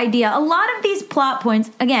no idea. A lot of these plot points,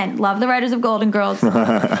 again, love the writers of Golden Girls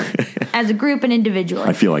as a group and individually.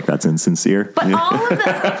 I feel like that's insincere. But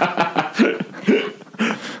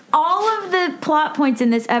all of the plot points in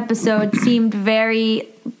this episode seemed very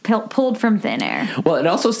pulled from thin air. Well, it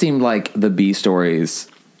also seemed like the B stories,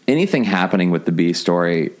 anything happening with the B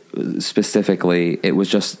story specifically, it was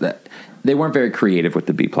just that they weren't very creative with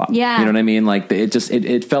the B plot. Yeah. You know what I mean? Like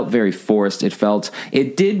it felt very forced.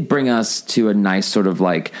 It did bring us to a nice sort of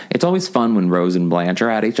like, it's always fun when Rose and Blanche are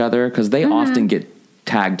at each other because they often get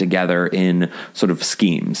tagged together in sort of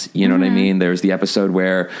schemes. You know what I mean? There's the episode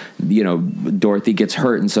where, you know, Dorothy gets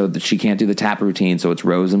hurt and so that she can't do the tap routine. So it's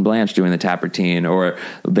Rose and Blanche doing the tap routine, or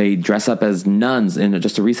they dress up as nuns in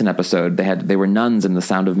just a recent episode. They were nuns in The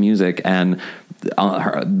Sound of Music, and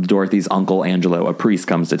Dorothy's uncle Angelo, a priest,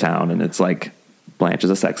 comes to town, and it's like Blanche is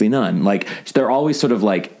a sexy nun. Like they're always sort of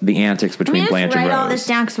like the antics Can we between just Blanche and write Rose. all this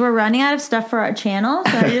down because we're running out of stuff for our channel.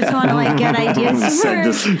 So I just want to like get ideas.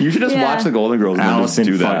 You should just Yeah. watch the Golden Girls and just Allison,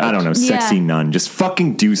 do that. I don't know, sexy nun. Just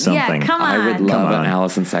fucking do something. Yeah, come on. I would Come love on. an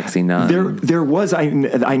Allison sexy nun. There was. I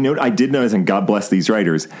did notice, and God bless these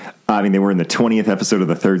writers. I mean, they were in the 20th episode of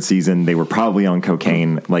the 3rd season. They were probably on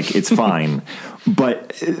cocaine. Like, it's fine. But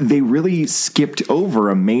they really skipped over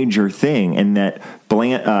a major thing, and that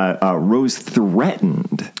Rose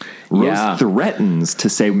threatened. Rose threatens to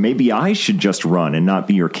say, maybe I should just run and not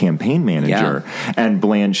be your campaign manager. Yeah. And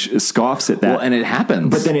Blanche scoffs at that. Well, and it happens.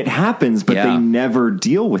 But then it happens, but they never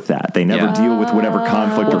deal with that. They never deal with whatever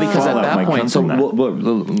conflict or fallout might come from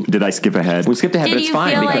that. Did I skip ahead? We skipped ahead, Did but it's you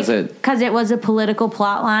fine feel because it was a political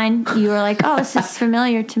plot line? You were like, oh, this is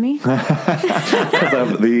familiar to me. Because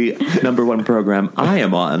of the #1 program I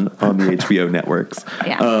am on the HBO networks.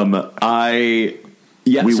 Yeah.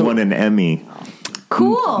 We won an Emmy.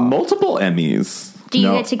 Cool. Multiple Emmys. Do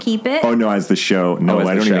you get to keep it? Oh, no, as the show. No, as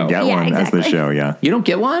I the don't show. even get one as the show, You don't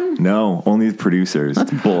get one? No, only the producers. That's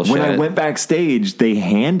bullshit. When I went backstage, they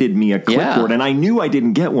handed me a clipboard, and I knew I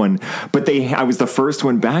didn't get one, but I was the first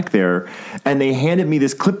one back there, and they handed me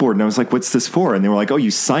this clipboard, and I was like, what's this for? And they were like, oh,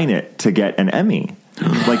 you sign it to get an Emmy.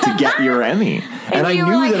 Like to get your Emmy, and I knew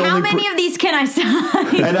were like, that how many of these can I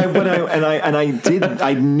sign?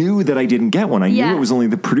 I knew that I didn't get one. I knew it was only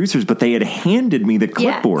the producers, but they had handed me the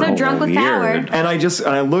clipboard. So drunk with power. And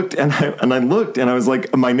I looked and I was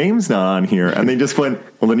like, my name's not on here, and they just went,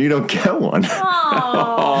 well, then you don't get one.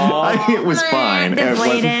 It was fine.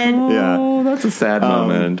 Deflated. Yeah, that's a sad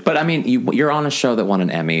moment. But I mean, you're on a show that won an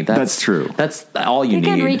Emmy. That's true. That's all you need.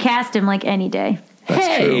 You could recast him like any day.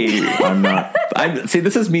 That's true. I'm not. See,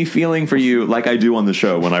 this is me feeling for you like I do on the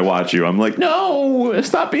show when I watch you. I'm like, no,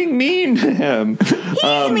 stop being mean to him.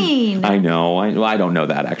 He's mean. I know. I don't know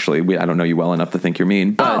that, actually. I don't know you well enough to think you're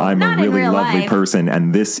mean. But I'm a really lovely person,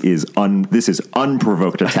 and this is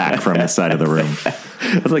unprovoked attack from this side of the room.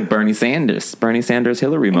 It's like Bernie Sanders,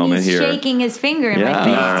 Hillary moment he's here. Shaking his finger in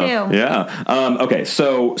my face too. Yeah. Okay.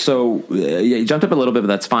 So you jumped up a little bit, but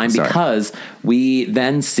that's fine because we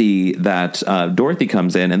then see that Dorothy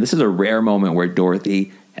comes in, and this is a rare moment where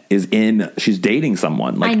Dorothy she's dating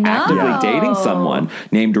someone, like actively dating someone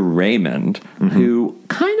named Raymond, who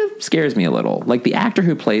kind of scares me a little. Like the actor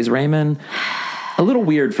who plays Raymond, a little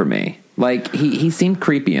weird for me. Like he seemed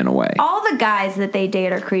creepy in a way. All the guys that they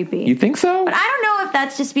date are creepy. You think so? But I don't know if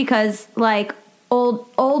that's just because like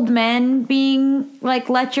old men being like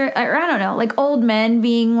or I don't know, like old men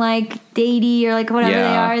being like datey or like whatever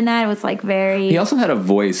they are in that. It was like very. He also had a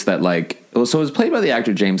voice that so it was played by the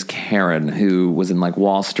actor James Karen, who was in like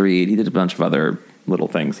Wall Street. He did a bunch of other little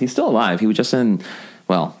things. He's still alive. He was just Raymond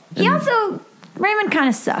kind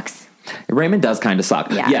of sucks. Raymond does kind of suck.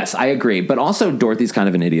 Yeah. Yes, I agree. But also Dorothy's kind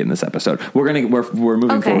of an idiot in this episode. We're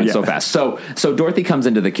moving forward so fast. So Dorothy comes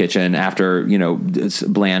into the kitchen after,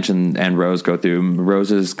 Blanche and Rose go through.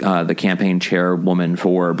 Rose is the campaign chairwoman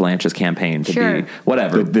for Blanche's campaign to be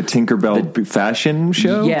whatever. The Tinkerbell fashion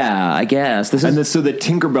show? Yeah, I guess. So the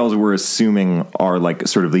Tinkerbells we're assuming are like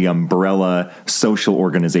sort of the umbrella social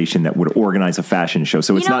organization that would organize a fashion show.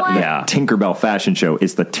 So it's not the Tinkerbell fashion show.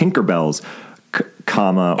 It's the Tinkerbells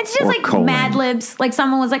it's just like colon. Mad Libs. Like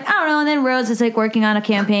someone was like, I don't know, and then Rose is like working on a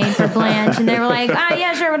campaign for Blanche, and they were like,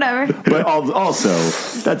 yeah, sure, whatever. But also,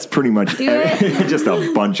 that's pretty much just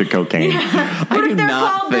a bunch of cocaine. Yeah. What if they're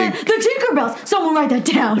called the Tinkerbells? Someone write that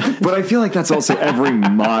down. But I feel like that's also every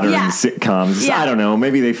modern sitcom. I don't know.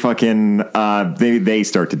 Maybe they maybe they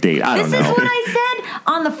start to date. I don't know. This is what I said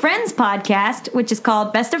on the Friends podcast, which is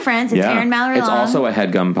called Best of Friends. It's Aaron Mallory It's Long. also a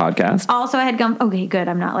HeadGum podcast. Also a HeadGum. Okay, good.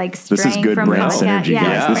 I'm not like straying This is good from brand synergy,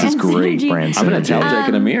 guys. This is great brand synergy. I'm going to tell Jake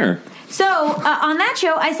and Amir. So on that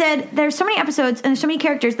show, I said there's so many episodes and there's so many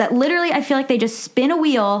characters that literally I feel like they just spin a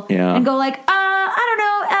wheel and go like, I don't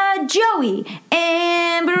know, Joey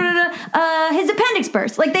and his appendix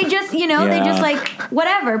burst. Like they just, they just like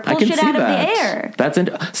whatever, pull shit out of the air.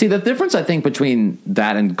 See, the difference I think between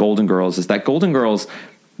that and Golden Girls is that Golden Girls,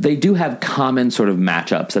 they do have common sort of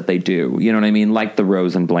matchups that they do. You know what I mean? Like the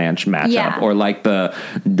Rose and Blanche matchup, or like the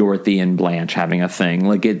Dorothy and Blanche having a thing.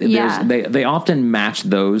 Like they often match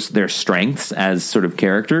their strengths as sort of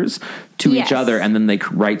characters to each other, and then they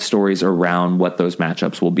write stories around what those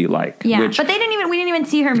matchups will be like. Yeah, but we didn't even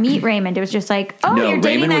see her meet Raymond. It was just like, you're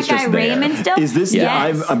dating Raymond that guy Raymond still? Is this?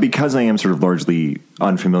 Yes. Because I am sort of largely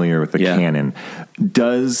unfamiliar with the canon.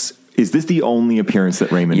 Is this the only appearance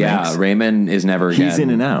that Raymond makes? Yeah, Raymond is never again. He's in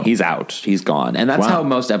and out. He's out. He's gone. And that's how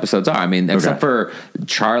most episodes are. I mean, except for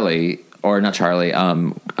Charlie, or not Charlie,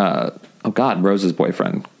 Rose's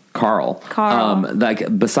boyfriend. Carl.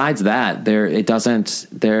 Like besides that, they really sort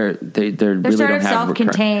don't of have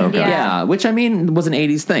self-contained. Yeah, which I mean was an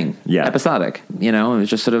 80s thing. Yeah, episodic. It was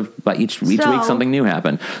just sort of each week something new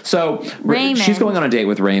happened. So Raymond. She's going on a date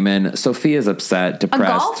with Raymond. Sophia's upset,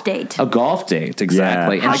 depressed. A golf date,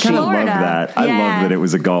 exactly. Yeah, And I kind of love that. I love that it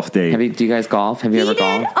was a golf date. Do you guys golf? Have you ever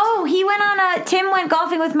golfed? Oh, No, he went on Tim went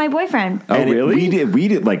golfing with my boyfriend. Oh, really? We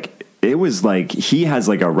did like. It was like he has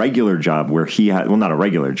like a regular job where he had, well, not a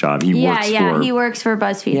regular job. He works for. He works for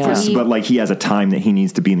BuzzFeed. Yeah. So But like he has a time that he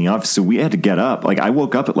needs to be in the office, so we had to get up. Like I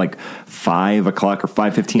woke up at like 5 o'clock or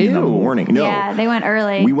 5:15 in the Ew. morning. No, yeah, they went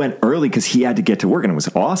early. we went early because he had to get to work, and it was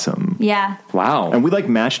awesome. yeah. Wow. And we like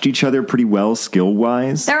matched each other pretty well skill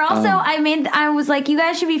wise. They're also. I was like, you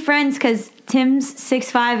guys should be friends because Tim's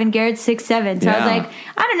 6'5" and Garrett's 6'7". So I was Yeah. like,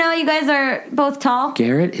 I don't know, you guys are both tall.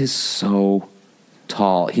 Garrett is so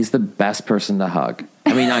tall. He's the best person to hug.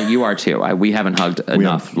 I mean, you are too. We haven't hugged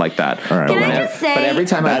enough like that. All right, But Can I when- just say- But every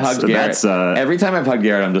time I've hugged Garrett, every time I've hugged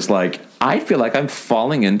Garrett, I'm just like, I feel like I'm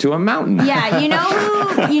falling into a mountain. Yeah, you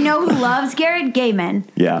know who loves Garrett? Gay men.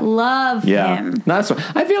 Yeah. Love him. That's what,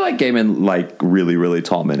 I feel like gay men like really, really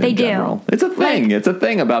tall men They in do. general. It's a thing. It's a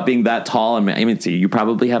thing about being that tall. And I mean, see, you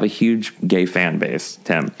probably have a huge gay fan base,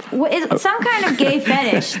 Tim. It's some kind of gay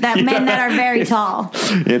fetish that men that are very tall.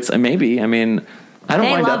 It's maybe. I mean, I don't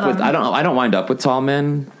They wind love up with. them. I don't wind up with tall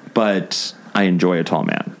men, but I enjoy a tall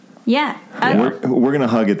man. Yeah. We're gonna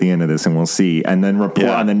hug at the end of this, and we'll see, and then report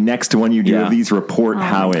Yeah. on the next one you do Yeah. of these. Report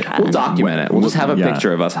how it. We'll document it. We'll just have a Yeah.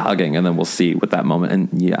 picture of us hugging, and then we'll see what that moment. And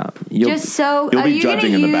you'll You'll be you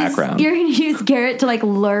judging in the background. You're going to use Garrett to like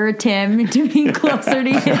lure Tim into being closer to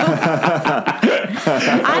you.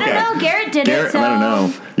 I don't know. Garrett did Garrett, it. So I don't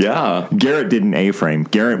know. Yeah. Garrett did an A-frame.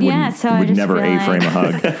 Garrett so I would just never feel like- A-frame a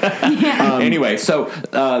hug. Anyway, so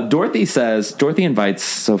Dorothy invites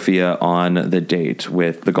Sophia on the date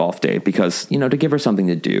with the golf date because, to give her something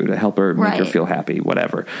to do, to help her make her Right. feel happy,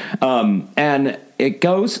 whatever. And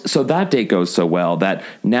so that date goes so well that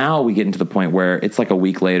now we get into the point where it's like a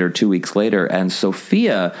week later, 2 weeks later, and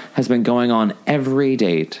Sophia has been going on every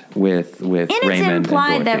date with and it's Raymond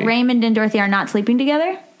implied and that Dorothy. Raymond and Dorothy are not sleeping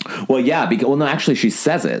together. Well, yeah, no, actually, she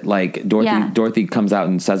says it. Like Dorothy comes out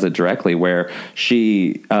and says it directly, where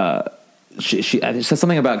she says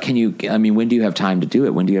something about, when do you have time to do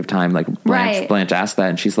it? When do you have time? Like Blanche asked that,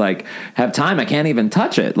 and she's like, have time? I can't even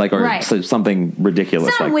touch it. Like, or something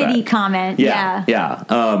ridiculous. Some like witty that. comment.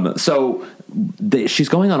 Yeah. So she's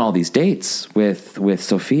going on all these dates with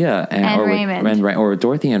Sophia And Raymond. or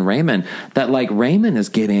Dorothy and Raymond. That like Raymond is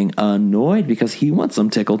getting annoyed because he wants some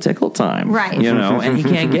tickle time, Right. And he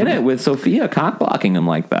can't get it with Sophia cock blocking him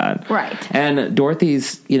like that, Right. And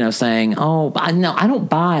Dorothy's saying, "Oh, no,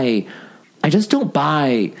 I just don't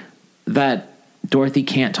buy that Dorothy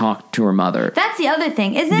can't talk to her mother." That's the other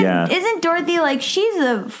thing. Isn't Dorothy like, she's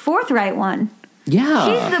the forthright one?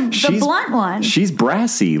 Yeah, She's the blunt one. She's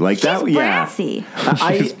brassy, like She's that. brassy.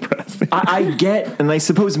 I get, and I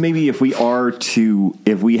suppose maybe if we are to,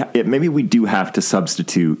 maybe we do have to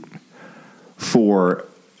substitute for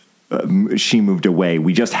she moved away.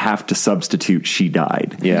 We just have to substitute she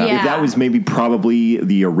died. Yeah. Yeah. If that was maybe probably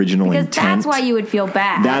the original Because intent. that's why you would feel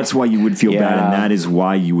bad. That's why you would feel bad, Yeah. and that is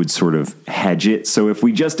why you would sort of hedge it. So if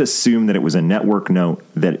we just assume that it was a network note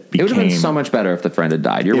that it became... It would have been so much better if the friend had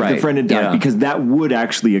died. You're right. If the friend had died, Yeah. because that would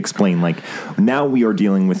actually explain, like, now we are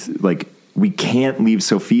dealing with, like, we can't leave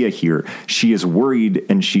Sophia here. She is worried,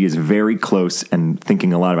 and she is very close and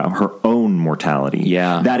thinking a lot about her own mortality.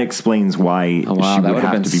 Yeah. That explains why Oh, wow, she that would would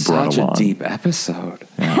have have been to be brought such along. a deep episode.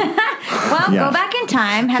 Well, Yeah. go back in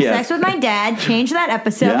time, have Yes. sex with my dad, change that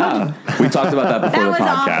episode. Yeah, we talked about that before That the was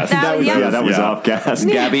off- podcast. that was- yeah. That was Yeah. off gas.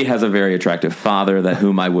 Gabby has a very attractive father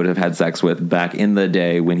whom I would have had sex with back in the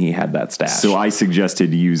day when he had that stash. So I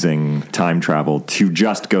suggested using time travel to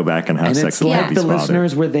just go back and have and sex it's with like Gabby's the father.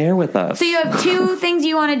 listeners were there with us. So you have two things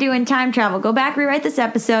you want to do in time travel. Go back, rewrite this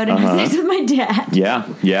episode, and have sex with my dad. Yeah.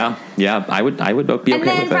 I would be okay And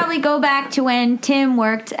then with probably go back to when Tim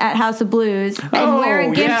worked at House of Blues and wear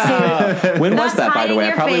a gimp suit. When was Thus that, by the hiding way? I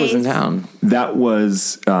your probably was in face. town. That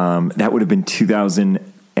was that would have been 2000,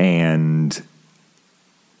 and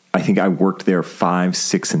I think I worked there 5,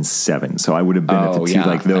 6, and 7. So I would have been at the Oh, two, yeah.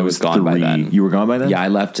 like I those was gone by three. then. You were gone by then? Yeah, I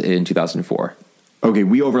left in 2004. Okay,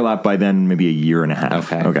 we overlapped by then, maybe a year and a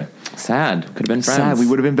half. Okay. Sad. Could have been friends. Sad. We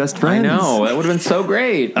would have been best I friends. know. That would have been so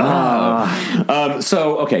great.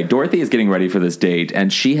 So, Dorothy is getting ready for this date,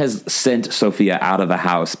 and she has sent Sophia out of the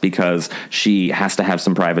house because she has to have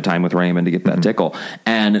some private time with Raymond to get that tickle.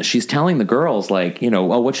 And she's telling the girls, like,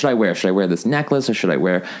 what should I wear? Should I wear this necklace or should I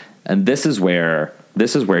wear... And this is where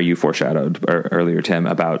you foreshadowed earlier, Tim,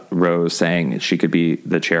 about Rose saying she could be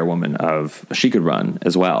the chairwoman she could run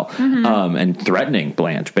as well, and threatening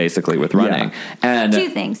Blanche basically with running. Yeah. And Two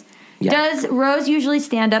things. Yeah. Does Rose usually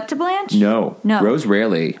stand up to Blanche? No. No. Rose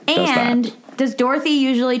rarely does that. And does Dorothy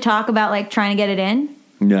usually talk about like trying to get it in?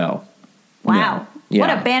 No. Wow. Yeah.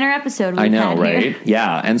 What a banner episode we've I know, had right? here.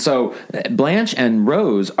 Yeah. And so Blanche and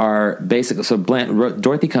Rose are basically, so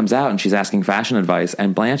Dorothy comes out and she's asking fashion advice,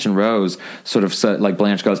 and Blanche and Rose sort of, like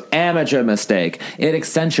Blanche goes, amateur mistake. It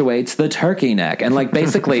accentuates the turkey neck. And like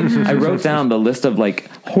basically I wrote down the list of like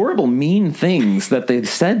horrible, mean things that they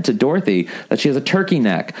said to Dorothy, that she has a turkey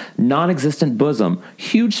neck, non-existent bosom,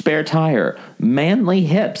 huge spare tire, manly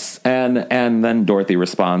hips. And then Dorothy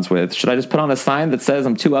responds with, should I just put on a sign that says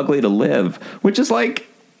I'm too ugly to live? Which is like,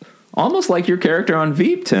 almost like your character on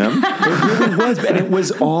Veep, Tim. It really was, and it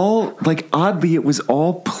was all like oddly, it was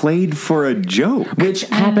all played for a joke. Which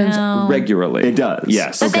happens regularly. It does.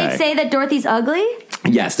 Yes. But they say that Dorothy's ugly?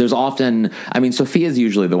 Yes, there's often, I mean, Sophia's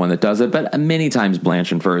usually the one that does it, but many times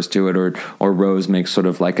Blanche infers to it, or Rose makes sort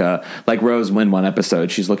of like Rose in one episode,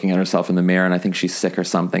 she's looking at herself in the mirror, and I think she's sick or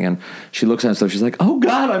something, and she looks at herself, she's like, oh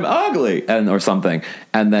God, I'm ugly, or something,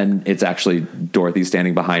 and then it's actually Dorothy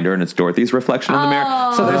standing behind her, and it's Dorothy's reflection in the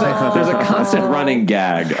mirror. So there's a constant running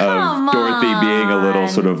gag of Dorothy being a little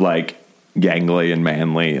sort of like gangly and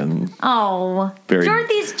manly and very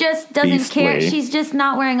Dorothy's just doesn't beastly. care. She's just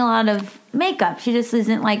not wearing a lot of makeup. She just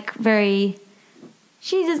isn't like very.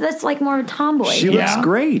 She's just that's like more tomboy. She looks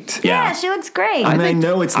great. Yeah, she looks great. I mean, I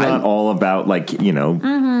know it's not all about like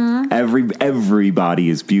everybody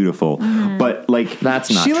is beautiful, but like That's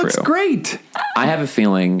not she looks true. great. I have a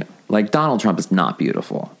feeling like Donald Trump is not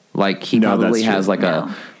beautiful. Like he probably that's has true.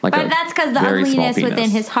 But that's because the very small ugliness within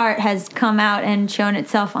penis. his heart has come out and shown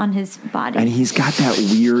itself on his body. And he's got that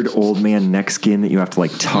weird old man neck skin that you have to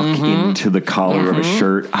like tuck into the collar of a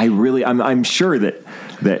shirt. I'm sure that.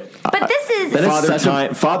 But this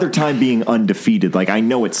is Father Time being undefeated. Like I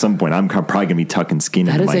know at some point I'm probably gonna be tucking skin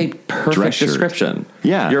That into is my a perfect dress shirt. description.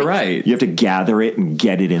 Yeah, you're right. You have to gather it and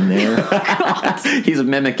get it in there. He's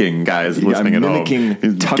mimicking guys listening at home.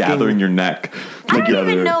 He's tucking- gathering your neck. I don't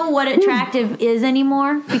even know what attractive is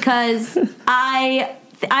anymore because I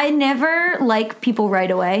never like people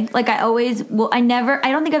right away. Like I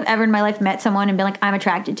don't think I've ever in my life met someone and been like, I'm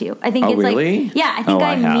attracted to you. I think Oh, it's really? like, yeah, I think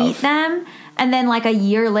I have. meet them and then like a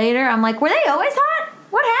year later, I'm like, were they always hot?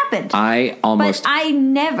 What happened? I almost But I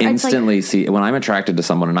never instantly see when I'm attracted to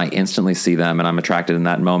someone and I instantly see them and I'm attracted in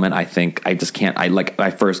that moment. I think I just can't.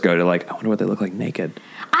 I first go to like, I wonder what they look like naked.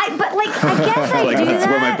 I guess I Like do that's that.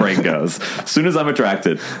 where my brain goes. As soon as I'm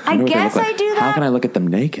attracted, I wonder what they guess look like. I do How that. can I look at them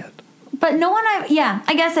naked? But no one,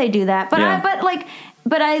 I guess I do that. But Yeah.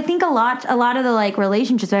 but I think a lot of the like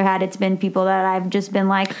relationships I've had, it's been people that I've just been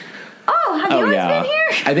like, oh, have you always been here?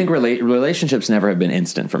 I think relationships never have been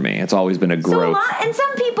instant for me. It's always been a So growth. and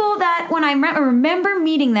some people that when I remember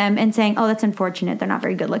meeting them and saying, oh, that's unfortunate, they're not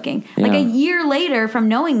very good looking. Like Yeah. a year later from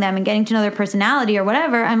knowing them and getting to know their personality or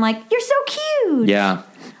whatever, I'm like, you're so cute. Yeah.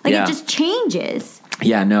 Like yeah. it just changes.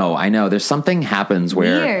 Yeah, no, I know. There's something happens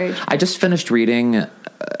where Weird. I just finished reading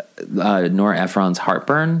Nora Ephron's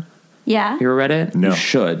Heartburn. Yeah. You ever read it? No. You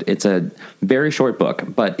should. It's a very short book,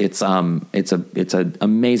 but it's an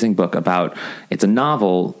amazing book about. It's a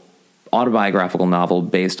novel, autobiographical novel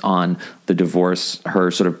based on the divorce, her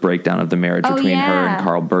sort of breakdown of the marriage Oh, between her yeah. and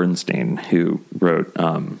Carl Bernstein, who wrote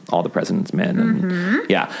All the President's Men. And,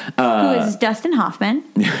 yeah. Who is Dustin Hoffman?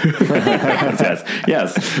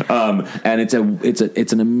 yes. And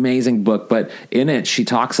it's an amazing book, but in it she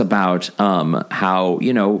talks about how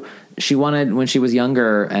she wanted when she was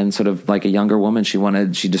younger and sort of like a younger woman,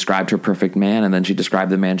 she described her perfect man, and then she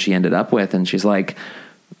described the man she ended up with, and she's like,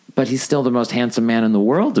 but he's still the most handsome man in the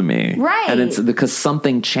world to me. Right. And it's because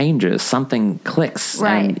something changes, something clicks.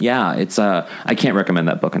 Right. And yeah, it's I can't recommend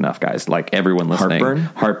that book enough, guys. Like everyone listening.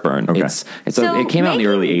 Heartburn. Okay. It came out in the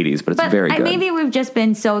early 80s, but it's very good. Maybe we've just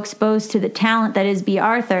been so exposed to the talent that is B.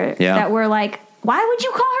 Arthur that we're like, why would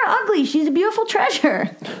you call her ugly? She's a beautiful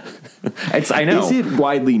treasure. I know. Is it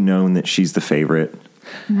widely known that she's the favorite?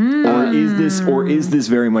 Or is this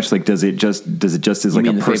very much like does it just as like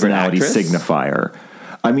mean a the favorite personality actress? signifier?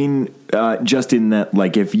 I mean, just in that,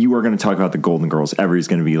 like, if you are going to talk about the Golden Girls, everybody's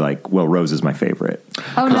going to be like, well, Rose is my favorite.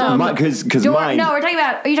 Oh, no. Because No, mine... are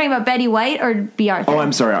you talking about Betty White or B. Arthur? Oh,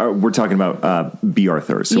 I'm sorry. We're talking about B.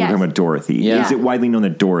 Arthur. So Yes. we're talking about Dorothy. Yeah. Is it widely known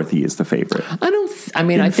that Dorothy is the favorite?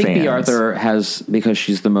 I think B. fans. Arthur has, because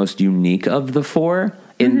she's the most unique of the four,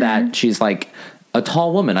 in that she's like a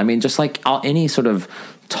tall woman. I mean, just like any sort of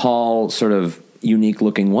tall, sort of unique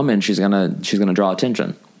looking woman, she's gonna draw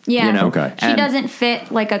attention. Yeah. Okay. She doesn't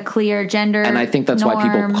fit like a clear gender. And I think that's why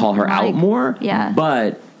people norm, call her out like- more. Yeah.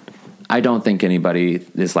 But I don't think anybody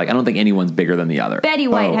is like, I don't think anyone's bigger than the other. Betty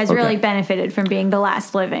White has okay. really benefited from being the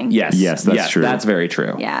last living. Yes. Yes, that's true. That's very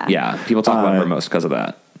true. Yeah. Yeah. People talk about her most because of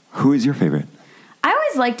that. Who is your favorite? I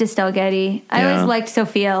always liked Estelle Getty. I Yeah. always liked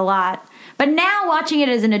Sophia a lot. But now watching it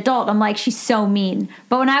as an adult, I'm like, she's so mean.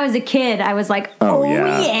 But when I was a kid, I was like, oh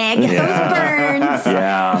yeah, get those burns.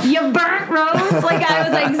 Yeah. You burnt Rose. Like I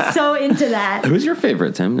was like so into that. Who's your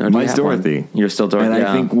favorite, Tim? Or do you Mine's have Dorothy. one? You're still Dorothy. And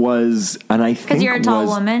I think because you're a tall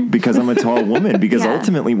woman. Because I'm a tall woman. Because Yeah.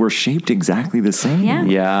 ultimately we're shaped exactly the same. Yeah.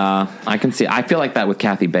 Yeah, I can see. I feel like that with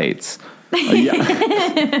Kathy Bates.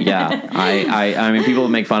 Yeah, I mean, people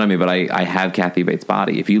make fun of me, but I have Kathy Bates'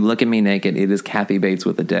 body. If you look at me naked, it is Kathy Bates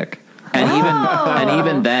with a dick. And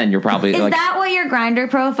even then, you're probably Is like, that what your Grindr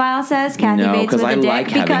profile says? Kathy no, Bates with because I a dick? like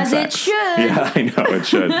having Because sex. it should. Yeah, I know it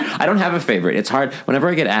should. I don't have a favorite. It's hard whenever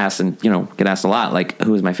I get asked, and get asked a lot, like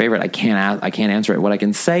who is my favorite. I can't answer it. What I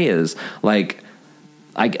can say is like,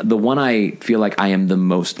 the one I feel like I am the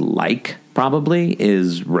most like probably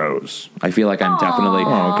is Rose. I feel like I'm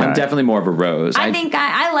definitely more of a Rose. I think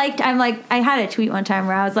I had a tweet one time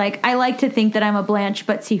where I was like, I like to think that I'm a Blanche,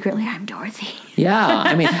 but secretly I'm Dorothy. Yeah,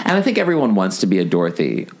 I mean, and I think everyone wants to be a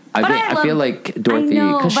Dorothy. I feel like Dorothy,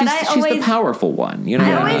 because she's the powerful one. You know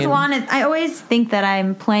what I mean? I always think that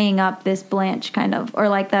I'm playing up this Blanche kind of, or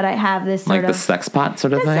like that I have this sort like the sex pot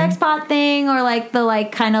sort of the thing. sex pot thing, or like the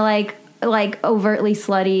like kind of like overtly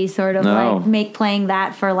slutty sort of like playing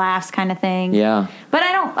that for laughs kind of thing. Yeah. But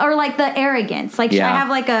I don't, or like the arrogance. Like Yeah. I have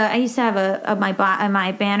like I used to have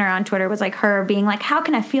my banner on Twitter was like her being like, how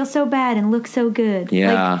can I feel so bad and look so good?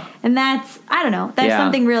 Yeah. Like, and that's, I don't know. There's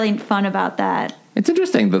something really fun about that. It's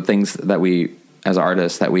interesting the things that we, as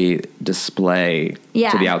artists, that we display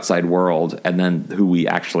to the outside world, and then who we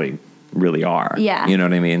actually really are. Yeah. You know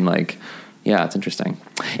what I mean? Like, yeah, it's interesting.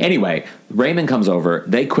 Anyway, Raymond comes over.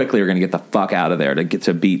 They quickly are going to get the fuck out of there to get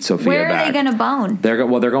to beat Sophia Where back. are they going to bone?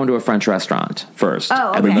 They're going to a French restaurant first.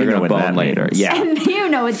 Oh, And then okay. they're You know going to what bone that later. means. Yeah. And you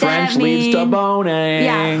know what French that means. leads to boning.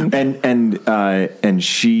 Yeah. And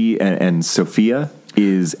she and Sophia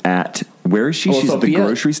is at, where is she? Well, She's at the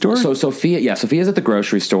grocery store? So Sophia's at the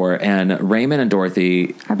grocery store, and Raymond and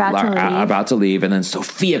Dorothy are about to leave, and then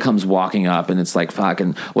Sophia comes walking up, and it's like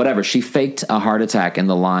fucking whatever. She faked a heart attack in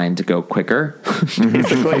the line to go quicker.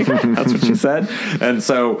 Basically, that's what she said. And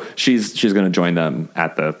so she's going to join them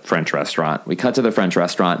at the French restaurant. We cut to the French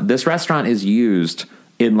restaurant. This restaurant is used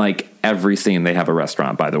in like every scene. They have a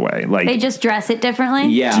restaurant, by the way. Like They just dress it differently?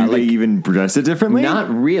 yeah, Do they even dress it differently? not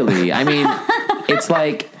really. I mean, it's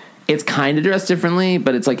like it's kind of dressed differently,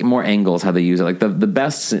 but it's like more angles how they use it. Like the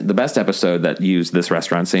best episode that used this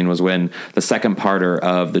restaurant scene was when the second parter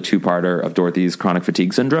of the two-parter of Dorothy's chronic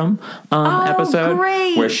fatigue syndrome episode,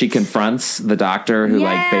 great. where she confronts the doctor who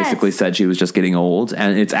like Yes. basically said she was just getting old,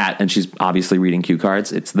 and she's obviously reading cue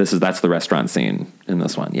cards. That's the restaurant scene in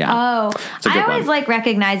this one. Yeah. Oh, It's a good I always one. like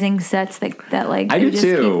recognizing sets that like I they do just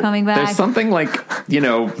too. keep coming back. There's something like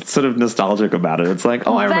sort of nostalgic about it. It's like,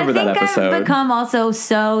 oh, I remember that episode. I've become also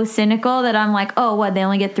so cynical that I'm like, oh, what? They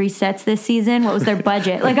only get 3 sets this season? What was their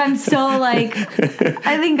budget? Like, I'm so like,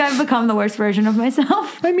 I think I've become the worst version of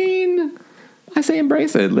myself. I mean, I say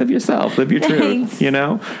embrace it. Live yourself. Live your truth.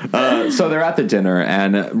 Thanks. So they're at the dinner,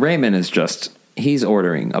 and Raymond is he's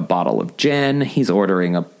ordering a bottle of gin. He's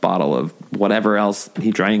ordering a bottle of whatever else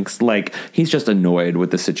he drinks. Like, he's just annoyed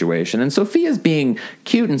with the situation. And Sophia's being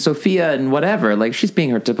cute, and Sophia and whatever, like, she's being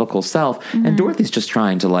her typical self. Mm-hmm. And Dorothy's just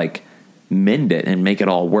trying to, like, mend it and make it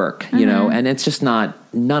all work, you know, and it's just none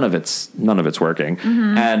of it's working.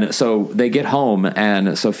 And so they get home,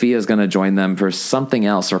 and Sophia's going to join them for something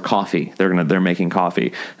else, or coffee. They're making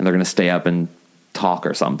coffee, and they're going to stay up and talk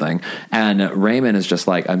or something. And Raymond is just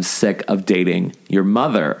like, I'm sick of dating your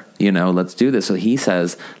mother, let's do this. So he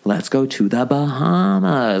says, let's go to the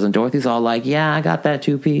Bahamas. And Dorothy's all like, yeah, I got that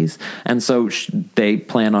 2-piece. And so they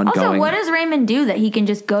plan on Also, going. what does Raymond do that he can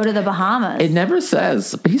just go to the Bahamas? It never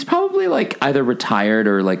says, but he's probably like either retired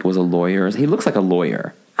or like was a lawyer. He looks like a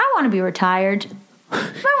lawyer. I want to be retired.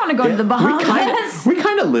 I want to go to the Bahamas. We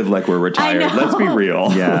kind of live like we're retired. I know. Let's be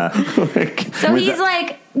real. Yeah. So he's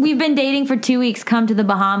like, we've been dating for 2 weeks. Come to the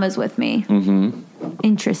Bahamas with me. Mm-hmm.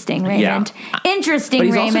 Interesting, Raymond. Yeah. Interesting, But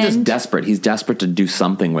he's Raymond. also just desperate. He's desperate to do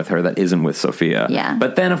something with her that isn't with Sophia. Yeah.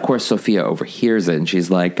 But then, of course, Sophia overhears it, and she's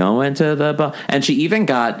like, going to the and she even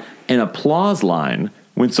got an applause line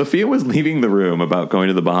when Sophia was leaving the room about going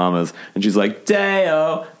to the Bahamas, and she's like,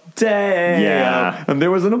 Deo. Yeah. And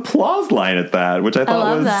there was an applause line at that, which I thought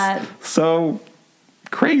love was that. so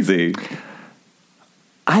crazy.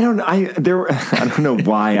 I don't know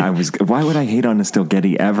why would I hate on Estelle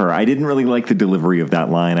Getty ever? I didn't really like the delivery of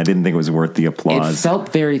that line. I didn't think it was worth the It applause. felt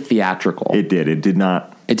very theatrical. It did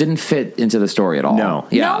not. It didn't fit into the story at all. No.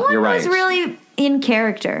 Yeah, no one you're right. was really in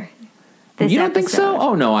character. This You don't think so? episode.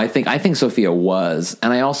 Oh no, I think Sophia was,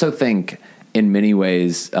 and I also think in many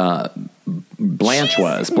ways Blanche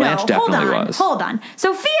definitely was. Hold on.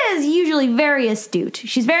 Sophia is usually very astute.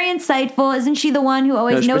 She's very insightful. Isn't she the one who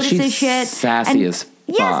always notices she's shit? Sassy as fuck.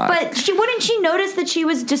 Yes, but wouldn't she notice that she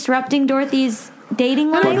was disrupting Dorothy's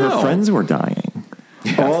dating life? But her friends were dying.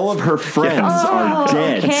 Yes. All of her friends are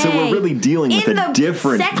dead. Okay. So we're really dealing with a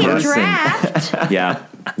different second person. Draft.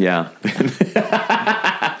 Yeah.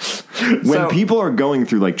 When people are going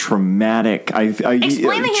through like traumatic,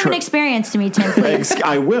 Explain the human experience to me, Tim, please.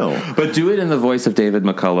 I will. But do it in the voice of David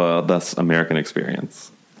McCullough, thus American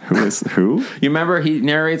Experience. Who? You remember he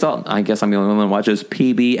narrates all. I guess I'm the only one who watches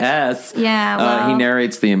PBS. Yeah, well. He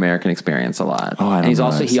narrates the American Experience a lot. Oh, I don't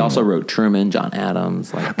know. He also wrote Truman, John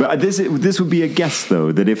Adams. But this would be a guess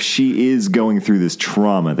though, that if she is going through this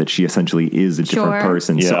trauma, that she essentially is a different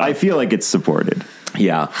person. Yeah. So I feel like it's supported.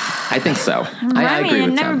 Yeah, I think so. I agree with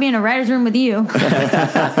I'd never Tim. be in a writer's room with you.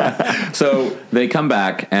 So they come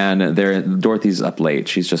back and Dorothy's up late.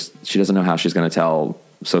 She doesn't know how she's going to tell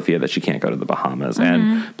Sophia that she can't go to the Bahamas.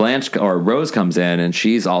 And Rose comes in and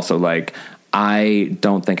she's also like, I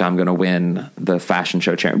don't think I'm going to win the fashion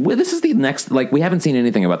show chairman. Well, this is the next, we haven't seen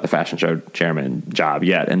anything about the fashion show chairman job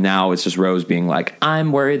yet. And now it's just Rose being like,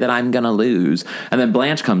 I'm worried that I'm going to lose. And then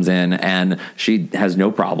Blanche comes in and she has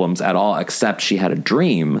no problems at all, except she had a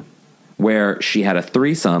dream where she had a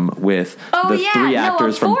threesome with three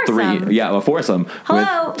actors from three. Yeah, a foursome with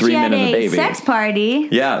 3 men and a baby. She had a sex party.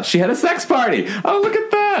 Yeah, she had a sex party. Oh, look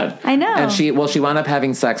at that. I know. And she wound up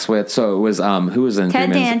having sex with, so it was, who was in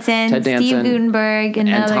Ted Danson, Steve Gutenberg, and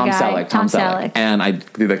another Tom guy. Selleck. Tom Selleck. And I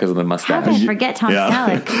do that because of the mustache. How could I forget Tom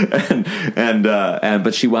Selleck?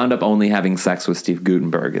 But she wound up only having sex with Steve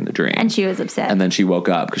Gutenberg in the dream. And she was upset. And then she woke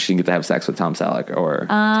up because she didn't get to have sex with Tom Selleck or Ted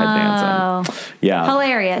Danson. Yeah.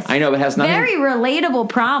 Hilarious. I know, but it has nothing. Very relatable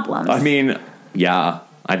problems. I mean, yeah,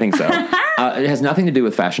 I think so. It has nothing to do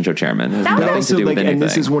with fashion show chairman. It has nothing to do with anything. And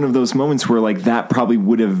this is one of those moments where that probably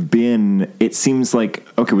would have been, it seems like,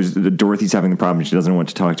 okay, Dorothy's having the problem. She doesn't want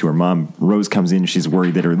to talk to her mom. Rose comes in. She's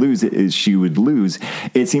worried that she would lose.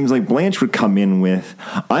 It seems like Blanche would come in with,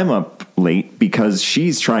 I'm up late because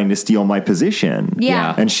she's trying to steal my position.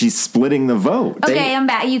 Yeah. And she's splitting the vote. Okay, I'm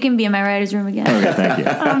back. You can be in my writer's room again. Okay, thank you.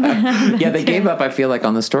 Yeah, they gave up, I feel like,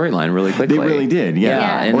 on the storyline really quickly. They really did,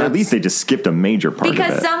 yeah. Or at least they just skipped a major part of it.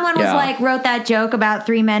 Because someone was wrote that joke about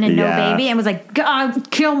 3 men and no baby and was like, I'll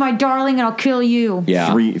kill my darling and I'll kill you.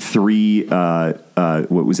 Yeah. Three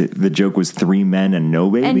what was it? The joke was 3 men and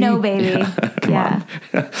no baby? And no baby. Come on.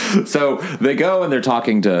 So they go and they're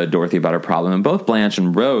talking to Dorothy about her problem, and both Blanche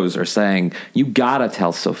and Rose are saying, you gotta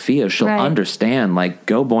tell Sophia, she'll understand,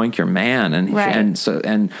 go boink your man.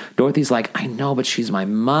 And Dorothy's like, I know, but she's my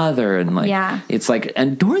mother. And it's like,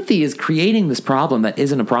 and Dorothy is creating this problem that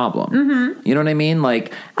isn't a problem. Mm-hmm. You know what I mean?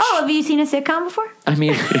 Have you seen a sitcom before? I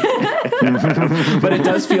mean, but it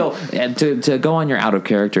does feel, to go on your out of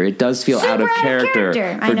character, it does feel out of character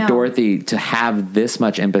for Dorothy to have this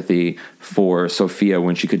much empathy for Sophia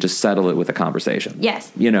when she could just settle it with a conversation.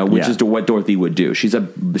 Yes. Which is what Dorothy would do. She's a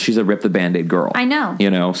rip the Band-Aid girl. I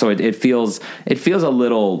know. So it feels a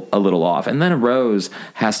little off. And then Rose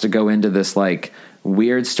has to go into this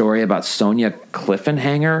weird story about Sonia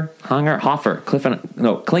Klingenhofer. I kind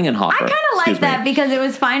of like that because it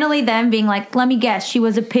was finally them being like, let me guess, she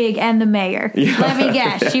was a pig and the mayor. Yeah. Let me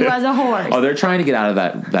guess, she was a horse. Oh, they're trying to get out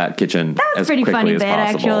of that kitchen that was as pretty quickly funny as bit,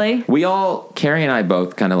 possible. Actually. Carrie and I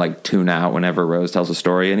both kind of tune out whenever Rose tells a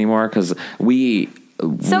story anymore because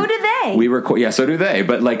so do they. So do they.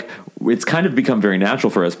 But it's kind of become very natural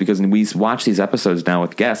for us because we watch these episodes now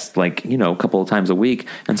with guests, a couple of times a week.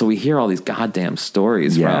 And so we hear all these goddamn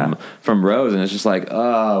stories from Rose, and it's just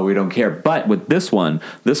oh, we don't care. But with this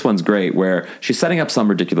one's great, where she's setting up some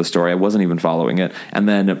ridiculous story. I wasn't even following it. And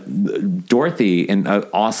then Dorothy, in an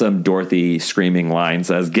awesome Dorothy screaming line,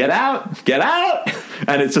 says, "Get out! Get out!"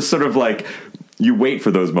 And it's just sort of you wait for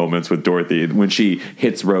those moments with Dorothy when she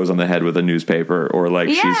hits Rose on the head with a newspaper or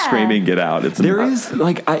she's screaming, "Get out."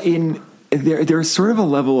 There's sort of a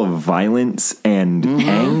level of violence and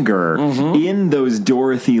anger in those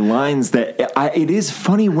Dorothy lines that it is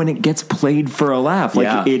funny when it gets played for a laugh.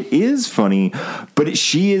 It is funny, but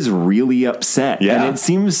she is really upset. Yeah. And it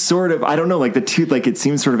seems sort of, I don't know, it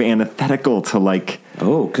seems sort of antithetical to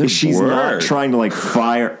oh, good she's word. Not trying to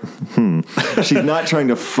fire. She's not trying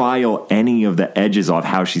to file any of the edges off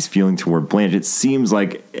how she's feeling toward Blanche. It seems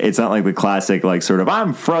like it's not the classic sort of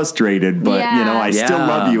I'm frustrated, but I still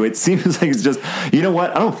love you. It seems like it's just, you know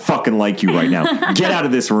what? I don't fucking like you right now. Get out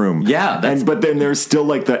of this room. Yeah, but then there's still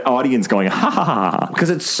the audience going ha ha ha because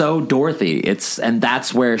it's so Dorothy. And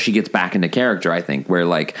that's where she gets back into character. I think where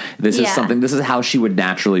this is something. This is how she would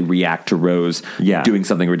naturally react to Rose doing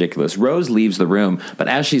something ridiculous. Rose leaves the room. But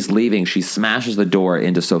as she's leaving, she smashes the door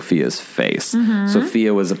into Sophia's face.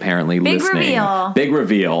 Sophia was apparently listening. Big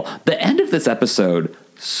reveal. The end of this episode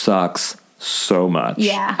sucks so much.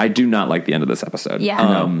 Yeah. I do not like the end of this episode.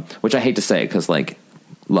 Yeah. Which I hate to say because, like,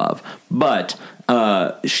 love. But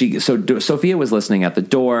Sophia was listening at the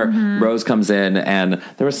door. Rose comes in, and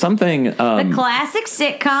there was something. The classic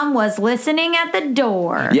sitcom was listening at the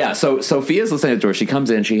door. Yeah, so Sophia's listening at the door. She comes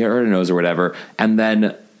in, she hit her nose or whatever, and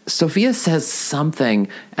then Sophia says something,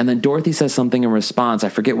 and then Dorothy says something in response. I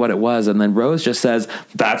forget what it was, and then Rose just says,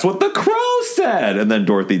 "That's what the crow said," and then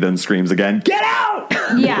Dorothy then screams again, "Get out!"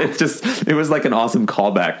 Yeah. It was like an awesome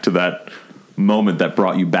callback to that moment that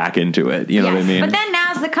brought you back into it. You know what I mean? But then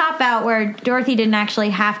now's the cop-out where Dorothy didn't actually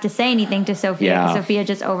have to say anything to Sophia because Yeah. Sophia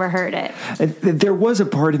just overheard it. There was a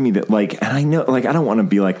part of me that, like, and I know, like, I don't want to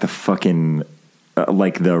be like the fucking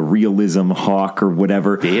like the realism hawk or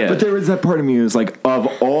whatever, Yeah. but there was that part of me that was like, of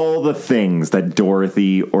all the things that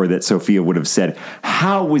Dorothy or that Sophia would have said,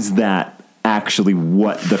 how was that actually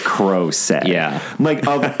what the crow said? Yeah. Like,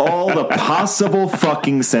 of all the possible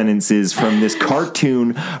fucking sentences from this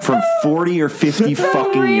cartoon from 40 or 50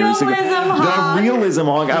 fucking years ago, the realism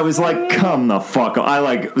hog, I was like, come the fuck on. I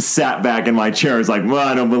like sat back in my chair. I was like, well,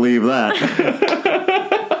 I don't believe that.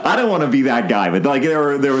 I don't want to be that guy, but like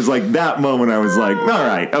there was like that moment I was like, all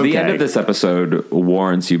right, okay. The end of this episode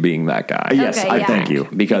warrants you being that guy. Yes, Okay, I yeah. thank you.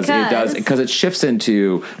 Because it shifts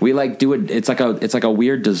into, we like do it. It's like a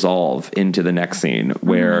weird dissolve into the next scene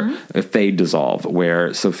where a fade dissolve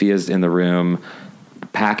where Sophia's in the room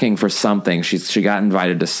packing for something. She got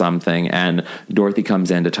invited to something, and Dorothy comes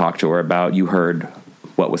in to talk to her about, you heard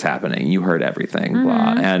what was happening. You heard everything,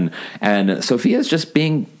 blah. And Sophia's just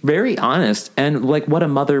being very honest and like what a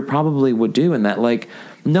mother probably would do, in that, like,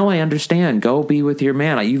 no, I understand. Go be with your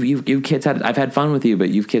man. You kids I've had fun with you, but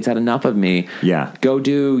you kids had enough of me. Yeah. Go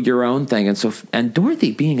do your own thing. And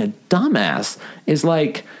Dorothy, being a dumbass, is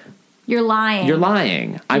like, You're lying. you're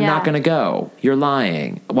lying. I'm Yeah. not going to go. You're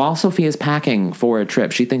lying. While Sophia's packing for a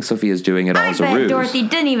trip, she thinks Sophia's doing it all I as a bet ruse. Dorothy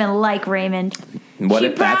didn't even like Raymond. What she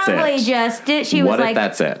if that's probably it? just did. She What was if like,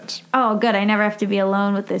 that's it? "Oh, good. I never have to be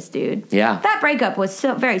alone with this dude." Yeah. That breakup was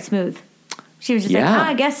so very smooth. She was just like, Yeah.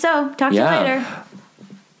 I guess so. Talk to you Yeah. later.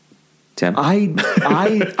 Tim?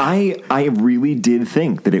 I really did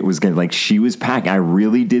think that it was going to, like, she was packing. I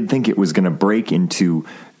really did think it was going to break into,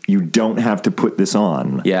 you don't have to put this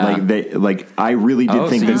on. Yeah. I really did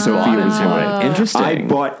think that Sophia was right. Interesting. I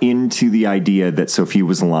bought into the idea that Sophia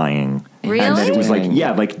was lying. Really? And that it was like, Interesting.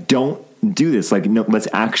 yeah, like, don't do this. Like, no, let's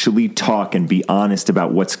actually talk and be honest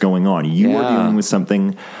about what's going on. You are Yeah. dealing with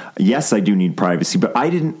something. Yes, I do need privacy, but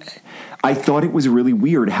I thought it was really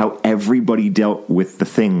weird how everybody dealt with the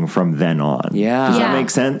thing from then on. Yeah. Does Yeah. that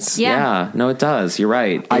make sense? Yeah. No, it does. You're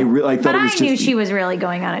right. I thought But it was I knew just, she was really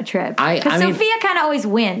going on a trip. I Because mean- Sophia kind of always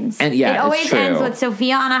wins. And yeah, it it's always true. ends with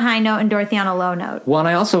Sophia on a high note and Dorothy on a low note. Well, and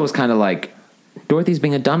I also was kind of like, Dorothy's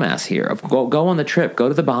being a dumbass here. Go on the trip. Go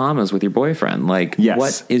to the Bahamas with your boyfriend. Like, Yes.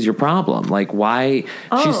 what is your problem? Like, why?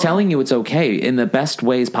 She's telling you it's okay in the best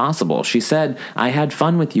ways possible. She said, I had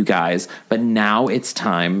fun with you guys, but now it's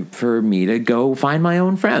time for me to go find my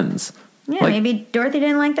own friends. Yeah, Like, maybe Dorothy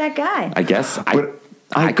didn't like that guy. I guess but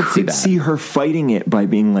I could could see that. her fighting it by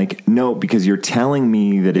being like, no, because you're telling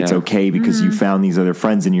me that it's Yeah. okay because Mm-hmm. you found these other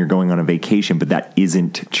friends and you're going on a vacation, but that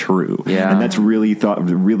isn't true. Yeah. And that's really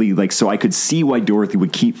like, so I could see why Dorothy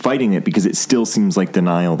would keep fighting it, because it still seems like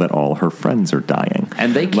denial that all her friends are dying.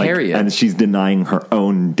 And they carry it. And she's denying her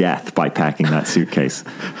own death by packing that suitcase.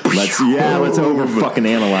 let's over fucking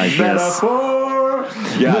analyze this.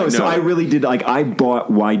 Yeah, no, so I really did, like, I bought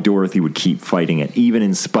why Dorothy would keep fighting it, even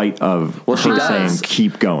in spite of Well, she her does. saying,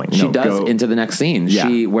 keep going. She No, does go. into the next scene. Yeah.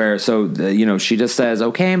 She just says,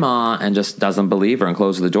 "Okay, Ma," and just doesn't believe her and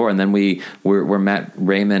closes the door. And then we're met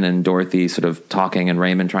Raymond and Dorothy sort of talking, and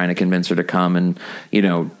Raymond trying to convince her to come. And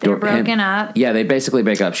They're broken up. Yeah, they basically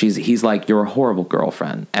break up. He's like, "You're a horrible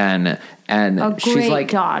girlfriend," and she's great like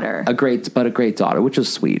daughter. a great daughter, which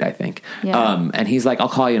is sweet, I think. Yeah. And he's like, "I'll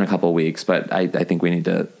call you in a couple of weeks, but I think we need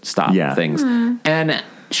to stop Yeah. things." And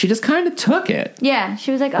she just kind of took it. Yeah,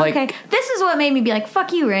 she was like, Like- okay. This is what made me be like,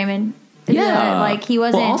 fuck you, Raymond. Yeah, Like, he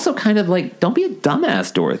wasn't. Well, also kind of like, don't be a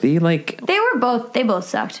dumbass, Dorothy. Like, they both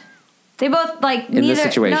sucked. They both, like, in this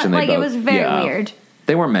situation, it was very weird.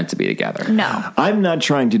 They weren't meant to be together. No. I'm not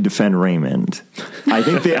trying to defend Raymond. I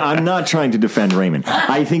think that I'm not trying to defend Raymond.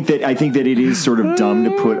 I think that it is sort of dumb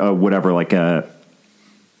to put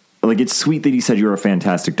it's sweet that he said you're a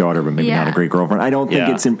fantastic daughter, but maybe Yeah. not a great girlfriend. I don't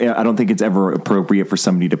think it's ever appropriate for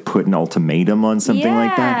somebody to put an ultimatum on something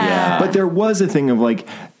like that. Yeah. But there was a thing of like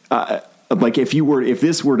if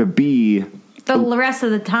this were to be the rest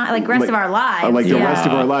of the time, like rest of our lives. Like the rest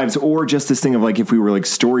of our lives, or just this thing of like, if we were like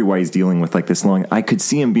story-wise dealing with like this long, I could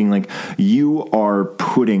see him being like, you are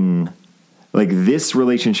putting like this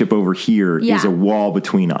relationship over here is a wall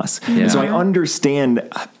between us. Yeah. And so I understand,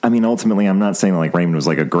 I mean, ultimately I'm not saying that like Raymond was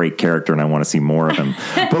like a great character and I want to see more of him,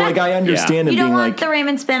 but like I understand him You don't being want like the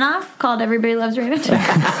Raymond spinoff called Everybody Loves Raymond?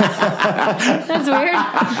 That's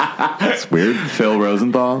weird. it's weird. Phil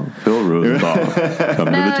Rosenthal come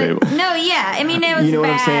to the table. No, yeah. I mean, it was You know what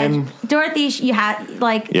I'm bad. saying? Dorothy, you had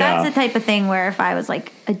like Yeah. that's the type of thing where if I was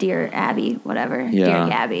like a dear Abby, whatever, Yeah. dear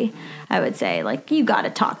Gabby, I would say like you got to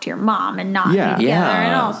talk to your mom and not Yeah. be together, Yeah.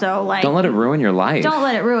 and also like Don't let it ruin your life. don't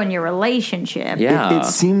let it ruin your relationship. Yeah. It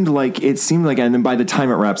seemed like, and then by the time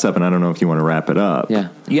it wraps up, and I don't know if you want to wrap it up. Yeah.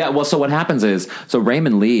 Yeah. Well, so what happens is, so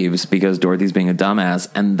Raymond leaves because Dorothy's being a dumbass,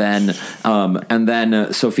 and then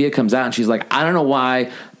Sophia comes out and she's like, I don't know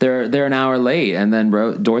why they're an hour late, and then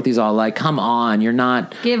Dorothy's all like, come on, you're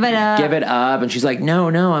not, Give it up. and she's like, no,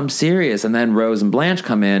 I'm serious. And then Rose and Blanche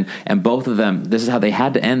come in, and both of them, this is how they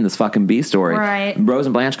had to end this fucking B story. Right. Rose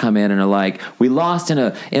and Blanche come in and are like, we lost in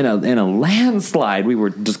a landslide. We were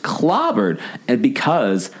just clobbered, and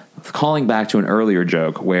because. Calling back to an earlier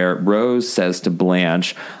joke where Rose says to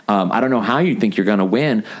Blanche, I don't know how you think you're going to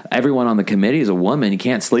win. Everyone on the committee is a woman. You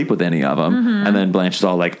can't sleep with any of them. Mm-hmm. And then Blanche is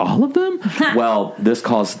all like, all of them? Well, this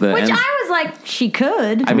calls the... Which and- I was like, she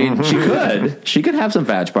could. I mean, she could. She could have some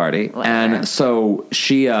fadge party. Whatever. And so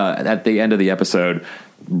she, at the end of the episode,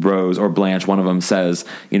 Rose or Blanche, one of them says,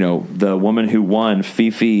 you know, the woman who won,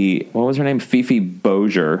 Fifi, what was her name? Fifi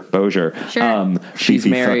Bozier. Sure. She's Fifi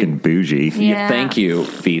married. fucking bougie. Yeah. Thank you,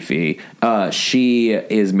 Fifi. She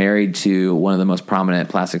is married to one of the most prominent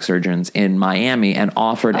plastic surgeons in Miami and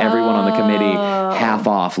offered everyone on the committee half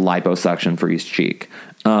off liposuction for each cheek.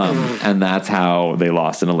 And that's how they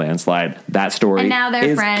lost in a landslide. That story And now they're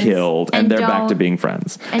is friends. killed, and And they're back don't- to being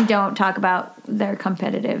friends. And don't talk about their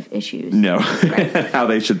competitive issues. No, Right. how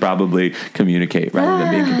they should probably communicate rather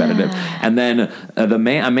than being competitive. And then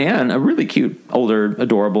a really cute, older,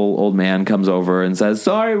 adorable old man comes over and says,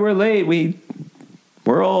 "Sorry, we're late.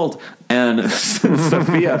 We're old." And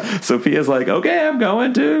Sophia's like, "Okay, I'm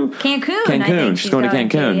going to Cancun, I think She's going to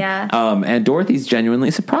Cancun. yeah. And Dorothy's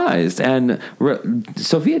genuinely surprised. And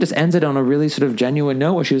Sophia just ends it on a really sort of genuine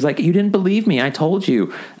note where she was like, "You didn't believe me. I told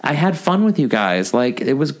you. I had fun with you guys. Like,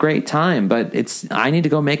 it was a great time, but I need to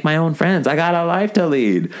go make my own friends. I got a life to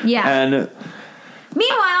lead." Yeah. And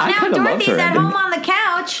Meanwhile, I now kinda loved Dorothy's her at ending. home on the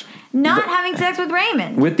couch, not having sex with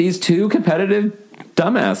Raymond. with these two competitive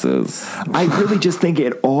dumbasses. I really just think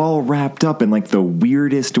it all wrapped up in like the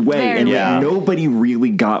weirdest way, Very and weird. like, nobody really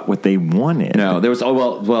got what they wanted. No, there was,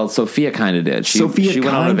 well, Sophia kind of did. She Sophia went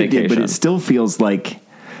on a kind of vacation. did, but it still feels like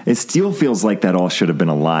that all should have been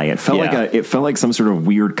a lie. It felt Yeah. it felt like some sort of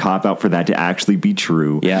weird cop out for that to actually be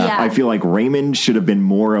true. Yeah. Yeah. I feel like Raymond should have been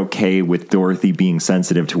more okay with Dorothy being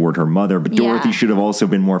sensitive toward her mother, but Yeah. Dorothy should have also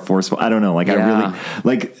been more forceful. I don't know. Like I Yeah. really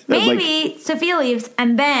like Maybe Sophia leaves,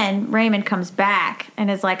 and then Raymond comes back and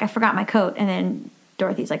is like, I forgot my coat. And then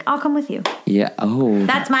Dorothy's like, I'll come with you. Yeah. Oh,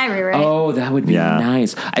 That's my rewrite. Oh, that would be Yeah.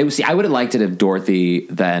 nice. I would have liked it if Dorothy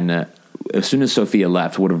then, as soon as Sophia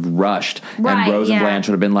left, would have rushed, Right, and Rose and yeah. Blanche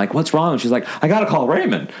would have been like, "What's wrong?" And she's like, "I gotta call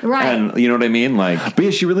Raymond." Right. And you know what I mean? Like, But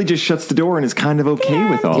yeah, she really just shuts the door and is kind of okay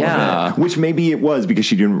with all Yeah. of it. Which maybe it was because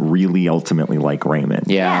she didn't really ultimately like Raymond.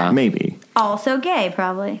 Yeah. Maybe. Also gay,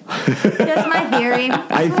 probably. Just my theory.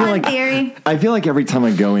 I Just feel one like theory. I feel like every time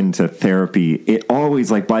I go into therapy, it always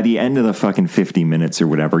like by the end of the fucking 50 minutes or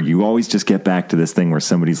whatever, you always just get back to this thing where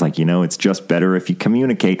somebody's like, it's just better if you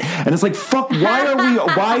communicate. And it's like, fuck,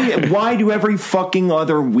 why do every fucking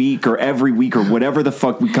other week or every week or whatever the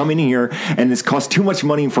fuck we come in here and this costs too much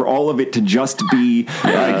money for all of it to just be,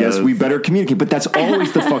 I guess we better communicate. But that's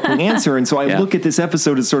always the fucking answer. And so I look at this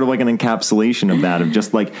episode as sort of like an encapsulation of that, of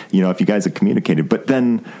just like, if you guys have communicated, but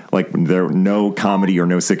then like there no comedy or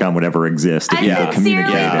no sitcom would ever exist if I people sincerely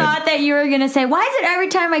communicated. thought that you were going to say, why is it every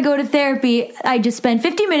time I go to therapy, I just spend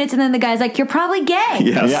 50 minutes and then the guy's like, you're probably gay.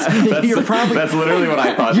 Yes, Yeah. You're probably- that's literally what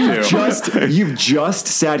I thought too. You've just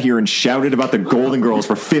sat here and shouted about the Golden Girls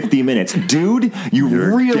for 50 minutes. Dude,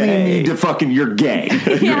 you're really gay. need to fucking, you're gay.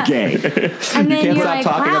 You're Yeah. gay. And then Can't you're stop like,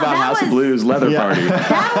 talking wow, about that House was, of Blues leather party.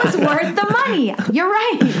 that was worth the money. You're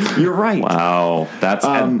right. You're right. wow, that's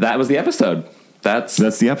and that was the episode. That's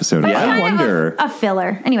That's the episode. It's I kind wonder, of a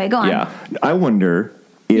filler. Anyway, go on. yeah. I wonder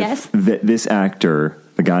if Yes? this actor,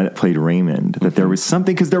 the guy that played Raymond, that there was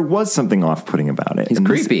something, because there was something off-putting about it. He's And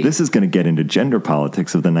creepy. This is going to get into gender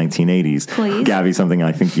politics of the 1980s. Please. Gabby, something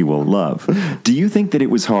I think you will love. Do you think that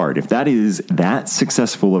it was hard, if that is that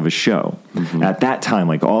successful of a show, at that time,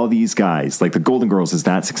 like all these guys, like the Golden Girls is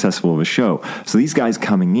that successful of a show, so these guys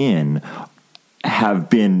coming in have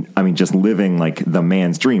been, I mean, just living like the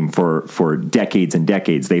man's dream for decades and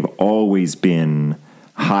decades. They've always been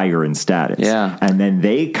higher in status. Yeah. And then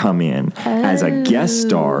they come in as a guest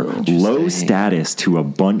star, low status to a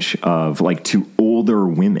bunch of like to older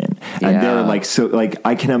women. And Yeah. they're like, so like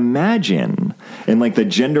I can imagine in like the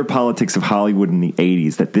gender politics of Hollywood in the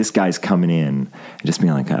 80s that this guy's coming in and just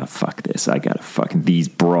being like, oh, fuck this. I gotta fucking these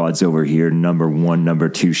broads over here, number 1, number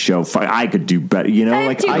 2 show. Fuck, I could do better. You know, I have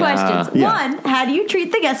like two questions. yeah. One, how do you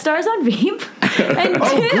treat the guest stars on Veep? And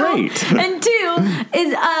Oh, two, great. And two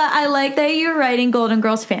is I like that you're writing Golden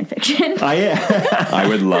Girls fan fiction. I am. I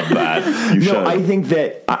would love that. You should. No, I think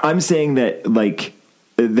that I'm saying that like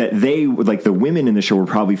that they like the women in the show were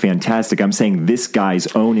probably fantastic. I'm saying this guy's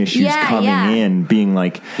own issues Yeah, coming yeah. in, being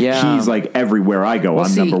like he's like everywhere I go, Well,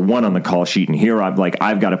 I'm see- number 1 on the call sheet, and here I'm like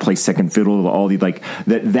I've got to play second fiddle to all the like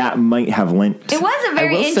that might have lent. It was a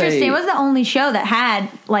very will interesting. say- it was the only show that had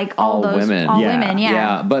like all those women. all Yeah. women.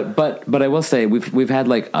 Yeah. But I will say we've had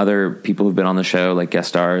like other people who've been on the show, like guest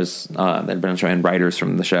stars that have been on the show and writers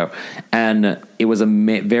from the show, and it was a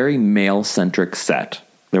very male centric set.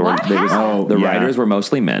 What? How? The yeah. writers were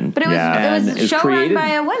mostly men. But it was Yeah. it And was show run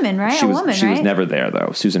by a woman, right? She a was, woman, she right? was never there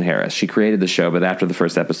though. Susan Harris. She created the show, but after the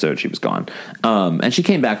first episode, she was gone. And she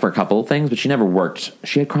came back for a couple of things, but she never worked.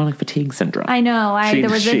 She had chronic fatigue syndrome. I know. There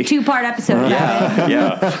was a 2-part episode about it.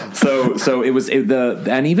 Yeah. So it was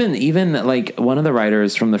and even like one of the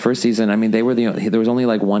writers from the first season. I mean, there was only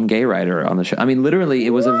like one gay writer on the show. I mean, literally,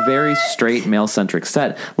 it was a very straight male centric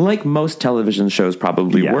set, like most television shows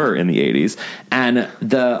probably Yeah. were in the 80s. And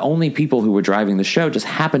the only people who were driving the show just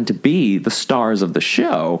happened to be the stars of the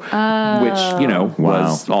show, which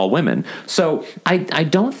was all women. So I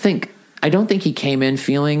don't think he came in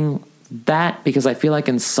feeling that, because I feel like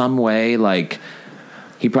in some way like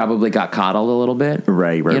he probably got coddled a little bit.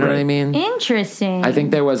 Right, You know what I mean? Interesting. I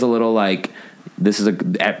think there was a little like, this is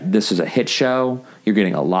a hit show. You're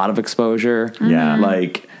getting a lot of exposure. Yeah.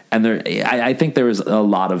 Like, and I think there was a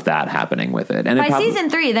lot of that happening with it. And by season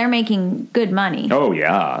 3, they're making good money. oh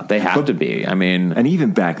yeah, they have to be. I mean, And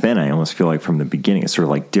even back then, I almost feel like from the beginning, it's sort of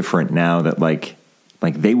like different now that like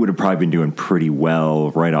they would have probably been doing pretty well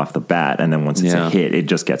right off the bat. And then once it's Yeah. a hit, it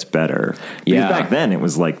just gets better. Because Yeah. back then it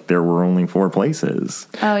was like there were only 4 places.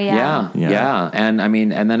 Oh yeah. yeah. And I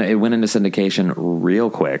mean, and then it went into syndication real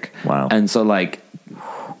quick. Wow. And so like,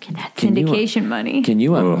 That Can you- syndication money. can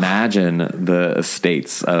you imagine the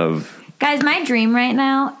estates of Guys, my dream right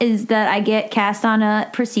now is that I get cast on a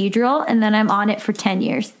procedural and then I'm on it for 10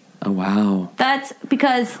 years. oh wow. That's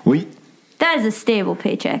because that is a stable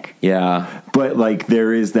paycheck. Yeah. But like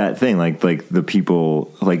there is that thing, like the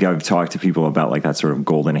people, like I've talked to people about like that sort of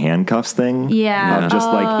golden handcuffs thing. Yeah. Of just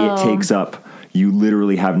like it takes up. You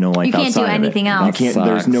literally have no life You can't do outside of it. anything You else. can't. That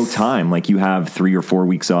There's no sucks. time. Like you have 3 or 4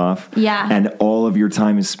 weeks off. Yeah. And all of your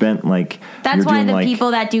time is spent like. That's you're why doing, the like,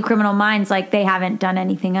 people that do Criminal Minds, like, they haven't done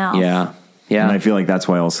anything else. Yeah. Yeah. And I feel like that's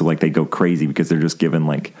why also like they go crazy because they're just given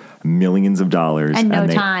like millions of dollars And no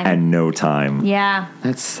time. and no time. Yeah.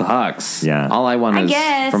 That sucks. Yeah. All I want I is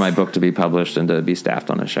guess. for my book to be published and to be staffed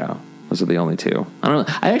on a show. Those are the only two. I don't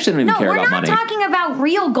know. I actually don't even No, care we're about not money. talking about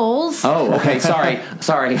real goals. Oh, okay. Sorry.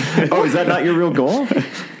 Oh, is that not your real goal?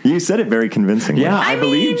 You said it very convincingly. Yeah, I I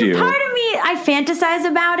believed mean, you. Part of me, I fantasize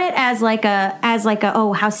about it as like a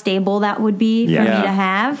oh, how stable that would be for Yeah. me to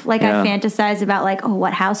have. Like Yeah. I fantasize about like, oh,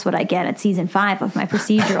 what house would I get at season 5 of my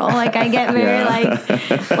procedural? Like I get very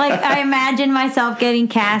like I imagine myself getting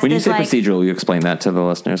cast When you as say like. procedural, you explain that to the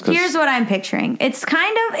listeners. 'Cause Here's what I'm picturing. It's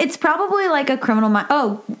probably like a criminal.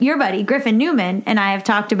 Your buddy Griffin Newman and I have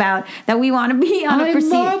talked about that we want to be on a I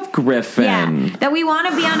procedural. love Griffin. Yeah, that we want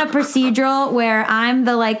to be on a procedural where I'm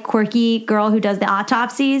the like quirky girl who does the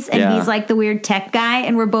autopsies, and Yeah. he's like the weird tech guy,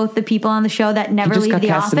 and we're both the people on the show that never just leave got the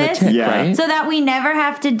cast in The office. Tick, Yeah. right? So that we never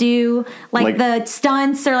have to do like the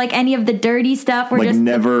stunts or like any of the dirty stuff. We're Like just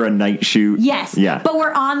never a night shoot. Yes. Yeah. But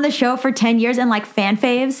we're on the show for 10 years and like fan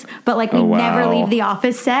faves, but like we Oh, wow. never leave the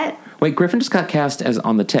office set. Wait, Griffin just got cast as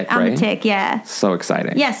on the Tick, On right? the Tick, yeah. So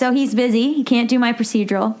exciting. Yeah, so he's busy. He can't do my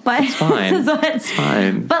procedural, but it's fine. It's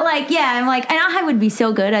fine. But like, yeah, I'm like, and I would be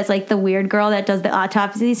so good as like the weird girl that does the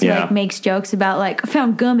autopsies who Yeah. like makes jokes about like, I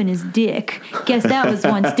found gum in his dick. Guess that was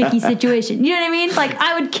one sticky situation. You know what I mean? Like,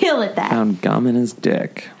 I would kill at that. Found gum in his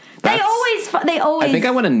dick. They always. I think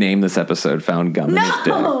I want to name this episode "Found Gum in His Dick."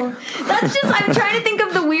 No, that's just. I'm trying to think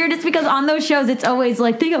of the weirdest. just because on those shows it's always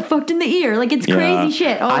like they got fucked in the ear. Like it's crazy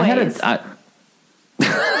shit. Always.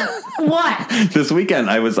 What? This weekend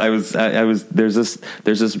I was there's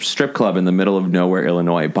this strip club in the middle of nowhere,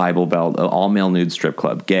 Illinois, Bible Belt, all male nude strip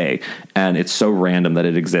club, gay, and it's so random that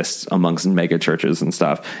it exists amongst mega churches and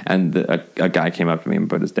stuff. And a guy came up to me and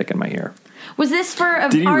put his dick in my ear. Was this for an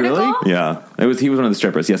Did he article? really? Yeah, he was one of the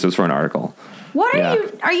strippers. Yes, it was for an article. What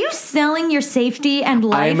are you selling your safety and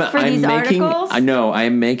life for these articles? I know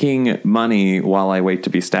I'm making money while I wait to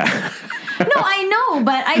be stabbed. No, I know,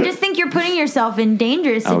 but I just think you're putting yourself in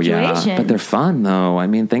dangerous situations. But they're fun though. I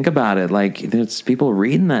mean, think about it. Like, there's people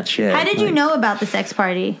reading that shit. How did you know about the sex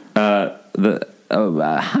party? How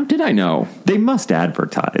did I know? They must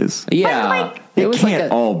advertise. Yeah, like, it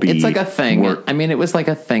can't all be. It's like a thing. work. I mean, it was like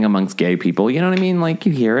a thing amongst gay people. You know what I mean? Like,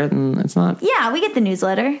 you hear it, and it's not. Yeah, we get the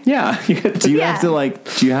newsletter. Yeah. Do you have to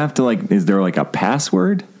like? Is there like a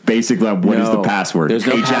password? Basically, what is the password? There's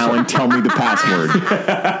no H. Allen, tell me the password.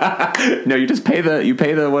 No, you just pay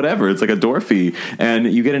the whatever. It's like a door fee,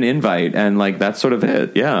 and you get an invite, and like that's sort of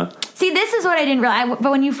it. Yeah. See, this is what I didn't realize. But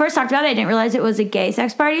when you first talked about it, I didn't realize it was a gay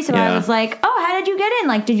sex party. So I was like, oh, how did you get in?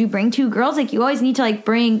 Like, did you bring two girls? Like, you always need to like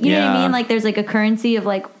bring, you know what I mean? Like, there's like a currency of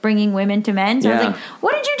like bringing women to men. So I was like,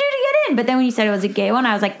 what did you do to get in? But then when you said it was a gay one,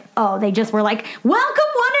 I was like, oh, they just were like, welcome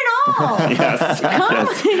one and all. Yes. Come,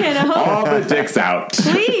 you know. All the dicks out.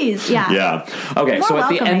 Please. Yeah. Yeah. Okay, More so at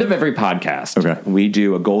the end welcoming. of every podcast, we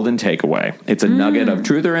do a golden takeaway. It's a nugget of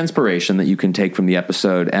truth or inspiration that you can take from the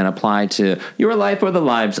episode and apply to your life or the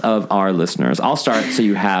lives of our listeners. I'll start so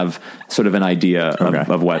you have sort of an idea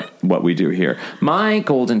of what we do here. My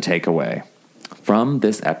golden takeaway from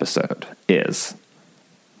this episode is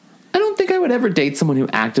I don't think I would ever date someone who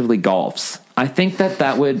actively golfs. I think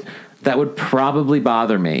that would probably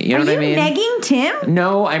bother me. You know what I mean? Are you negging Tim?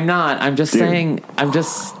 No, I'm not. I'm just saying.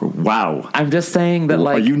 Wow. I'm just saying that.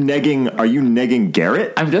 Like, Are you negging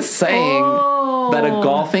Garrett? I'm just saying that a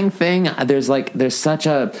golfing thing. There's such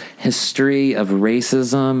a history of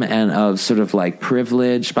racism and of sort of like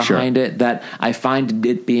privilege behind it that I find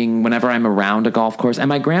it being whenever I'm around a golf course. And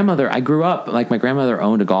my grandmother, I grew up like my grandmother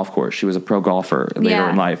owned a golf course. She was a pro golfer later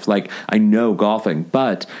in life. Like, I know golfing,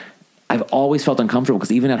 but I've always felt uncomfortable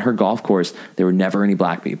because even at her golf course, there were never any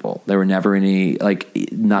black people. There were never any, like,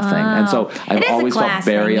 nothing. And so I've always felt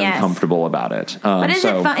very uncomfortable about it. But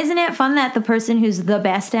isn't it fun that the person who's the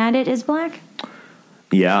best at it is black?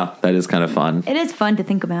 Yeah, that is kind of fun. It is fun to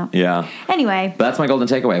think about. Yeah. Anyway. But that's my golden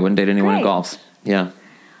takeaway. I wouldn't date anyone who Great. golfs. Yeah.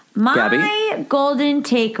 My Gabby? golden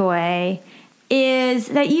takeaway is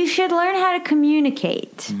that you should learn how to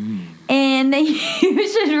communicate. And that you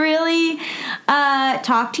should really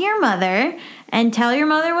talk to your mother and tell your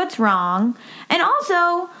mother what's wrong. And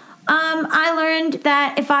also, I learned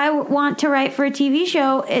that if I want to write for a TV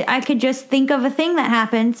show, I could just think of a thing that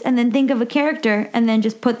happens and then think of a character and then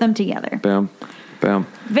just put them together. Boom. Boom.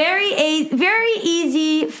 Very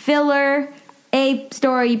easy filler, A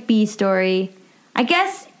story, B story. I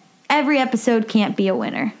guess every episode can't be a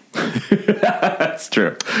winner. That's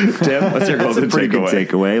true. Tim, what's your golden Pretty good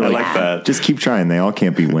takeaway. I like that. Just keep trying. They all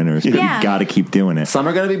can't be winners. But Yeah. you got to keep doing it. Some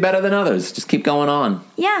are going to be better than others. Just keep going on.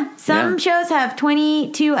 Yeah, some shows have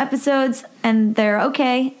 22 episodes and they're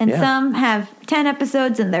okay, and some have 10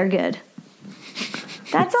 episodes and they're good.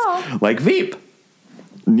 That's all. Like Veep.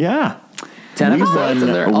 Yeah. 10 episodes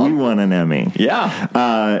and they're all... We won an Emmy. Yeah.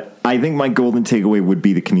 I think my golden takeaway would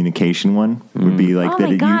be the communication one. Would be like Oh that.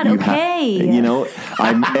 my God, you okay. you know,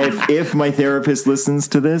 if my therapist listens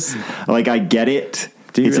to this, like, I get it.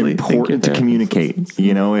 Do you It's really think your important to therapist communicate.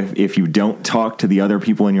 You know, if you don't talk to the other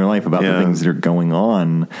people in your life about the things that are going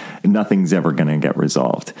on, nothing's ever going to get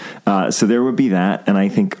resolved. So there would be that, and I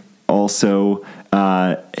think also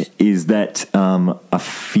is that a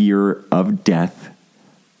fear of death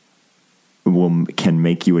can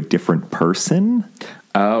make you a different person.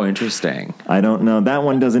 Oh, interesting. I don't know. That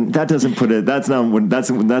one doesn't put it. That's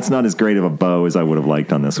not as great of a bow as I would have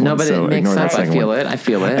liked on this one. No, but so it makes ignore that sense. I second feel one. it. I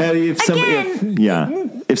feel it.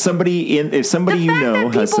 If somebody The you know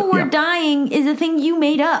fact that has people were dying is a thing you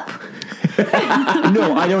made up.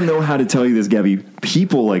 no, I don't know how to tell you this, Gabby.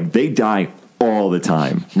 People, like, they die all the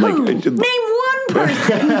time. Like, Who? Name one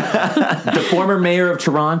person. The former mayor of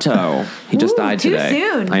Toronto. He just died too today.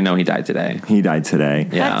 soon. I know he died today. he died today.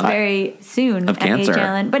 Yeah. That's very soon Of at cancer. H.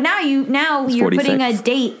 Allen. But now you're 46. putting a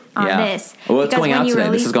date on this. Well, it's because going when out you today. This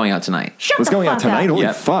release- is going out tonight. Shut It's the going out fuck tonight. up.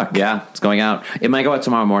 Holy fuck! Yeah, it's going out. It might go out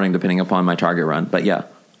tomorrow morning, depending upon my Target run. But yeah.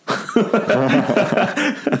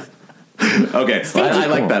 Okay, I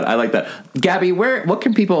like that. I like that. Gabby, where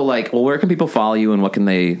can people follow you and what can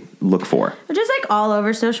they look for? Just like all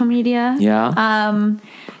over social media. Yeah.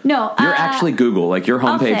 No, You're actually Google. Like your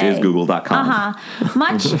homepage is google.com.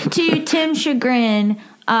 Much to Tim's chagrin,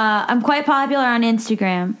 I'm quite popular on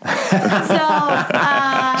Instagram. So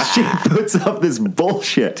She puts up this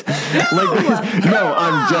bullshit. I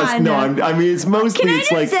mean, it's mostly, can I it's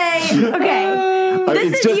just like, say, okay.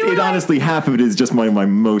 Honestly, half of it is just one of my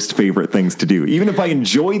most favorite things to do. Even if I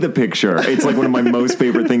enjoy the picture, it's like one of my most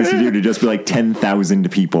favorite things to do, to just be like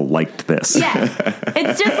 10,000 people liked this. Yes.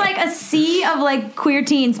 It's just like a sea of like queer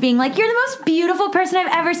teens being like, you're the most beautiful person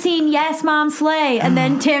I've ever seen. Yes, mom, slay. And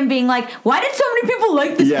then Tim being like, why did so many people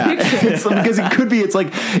like this picture? It's because it could be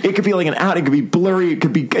like an ad. It could be blurry. It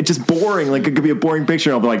could be just boring. Like it could be a boring picture.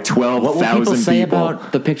 And I'll be like 12,000 people. What will people say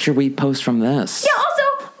about the picture we post from this? Yeah, also,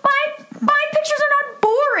 my pictures are not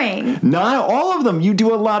boring. Not all of them. You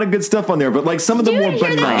do a lot of good stuff on there, but like some of them more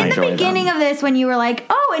benign. In the beginning of this, when you were like,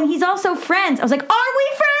 oh, and he's also friends, I was like, are we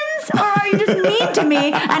friends? Or are you just mean to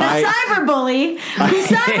me and a cyberbully who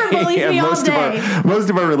cyberbullies me all day?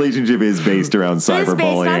 Most of our relationship is based around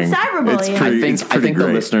cyberbullying. It's based on cyberbullying. I think the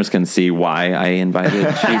listeners can see why I invited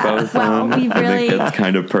you both. Well, we really. I think it's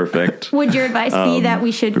kind of perfect. Would your advice be that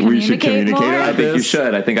we should communicate more? I think you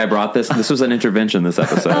should. I think I brought this. This was an intervention this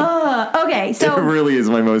episode. Okay, so it really is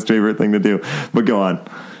my most favorite thing to do. But go on.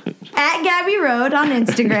 At Gabby Road on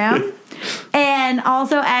Instagram, and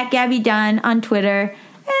also at Gabby Dunn on Twitter.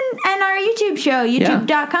 And our YouTube show,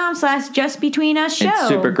 youtube.com/justbetweenus show. It's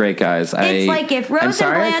super great, guys. It's like if Rose I'm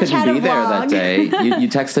sorry and Blanche I had couldn't a be there vlog. that day. You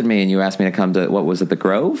texted me and you asked me to come to, what was it, the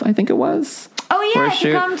Grove? I think it was. Oh, yeah,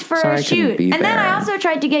 to come for Sorry, a shoot. And then I also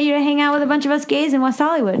tried to get you to hang out with a bunch of us gays in West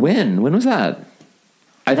Hollywood. When was that?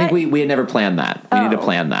 I think we had never planned that. We need to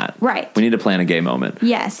plan that. Right. We need to plan a gay moment.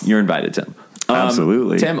 Yes. You're invited, Tim.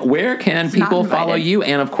 Absolutely. Tim, where can people follow you?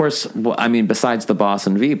 And of course, I mean, besides the Boss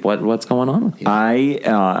and Veep, what's going on with you? I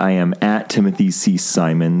am at Timothy C.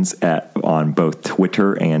 Simons on both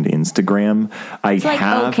Twitter and Instagram. It's like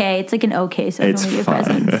an okay social media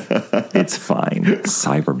presence. It's fine.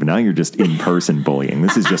 Cyber, but now you're just in-person bullying.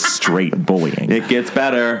 This is just straight bullying. It gets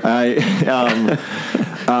better.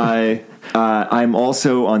 I'm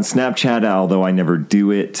also on Snapchat, although I never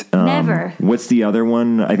do it. Never. What's the other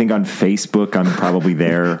one? I think on Facebook, I'm probably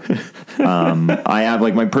there. I have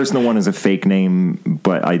like my personal one is a fake name,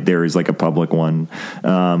 but there is like a public one.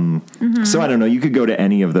 So I don't know. You could go to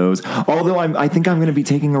any of those. Although I think I'm going to be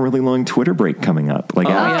taking a really long Twitter break coming up. Like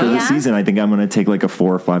after the season, I think I'm going to take like a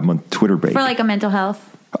 4 or 5 month Twitter break For like a mental health.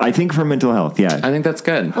 I think for mental health, yeah. I think that's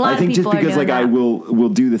good. I think just because like I will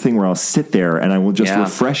do the thing where I'll sit there and I will just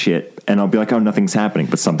refresh it and I'll be like, oh, nothing's happening,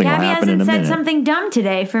 but something will happen in a minute. Gabby hasn't said something dumb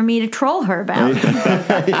today for me to troll her about.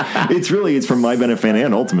 It's for my benefit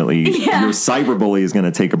and ultimately your cyberbully is going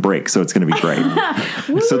to take a break, so it's going to be great.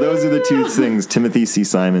 So those are the two things. Timothy C.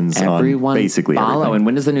 Simons on basically follow. Everything. And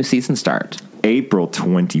when does the new season start? April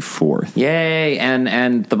 24th. Yay!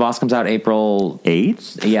 And The Boss comes out April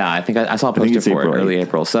 8th? Yeah, I think I saw a poster for it early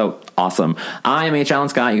April. So awesome. I am H. Alan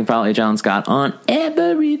Scott. You can follow H. Alan Scott on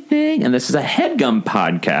everything. And this is a HeadGum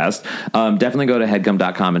podcast. Definitely go to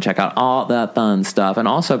headgum.com and check out all the fun stuff. And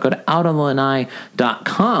also go to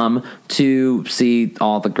outonlanai.com to see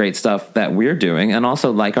all the great stuff that we're doing. And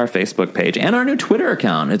also like our Facebook page and our new Twitter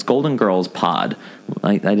account. It's Golden Girls Pod.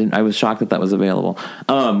 I was shocked that was available.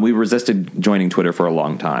 We resisted joining Twitter for a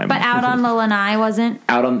long time. But Out on the Lanai wasn't?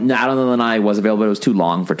 Out on the Lanai was available, but it was too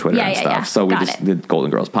long for Twitter and stuff. Yeah. So we just did Golden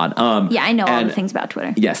Girls Pod. I know all the things about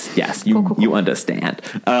Twitter. Yes. You understand.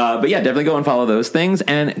 But yeah, definitely go and follow those things.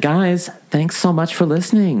 And guys, thanks so much for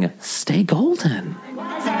listening. Stay golden.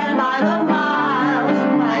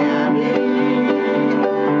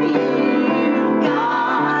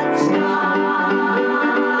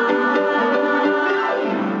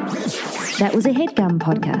 That was a HeadGum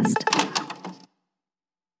podcast.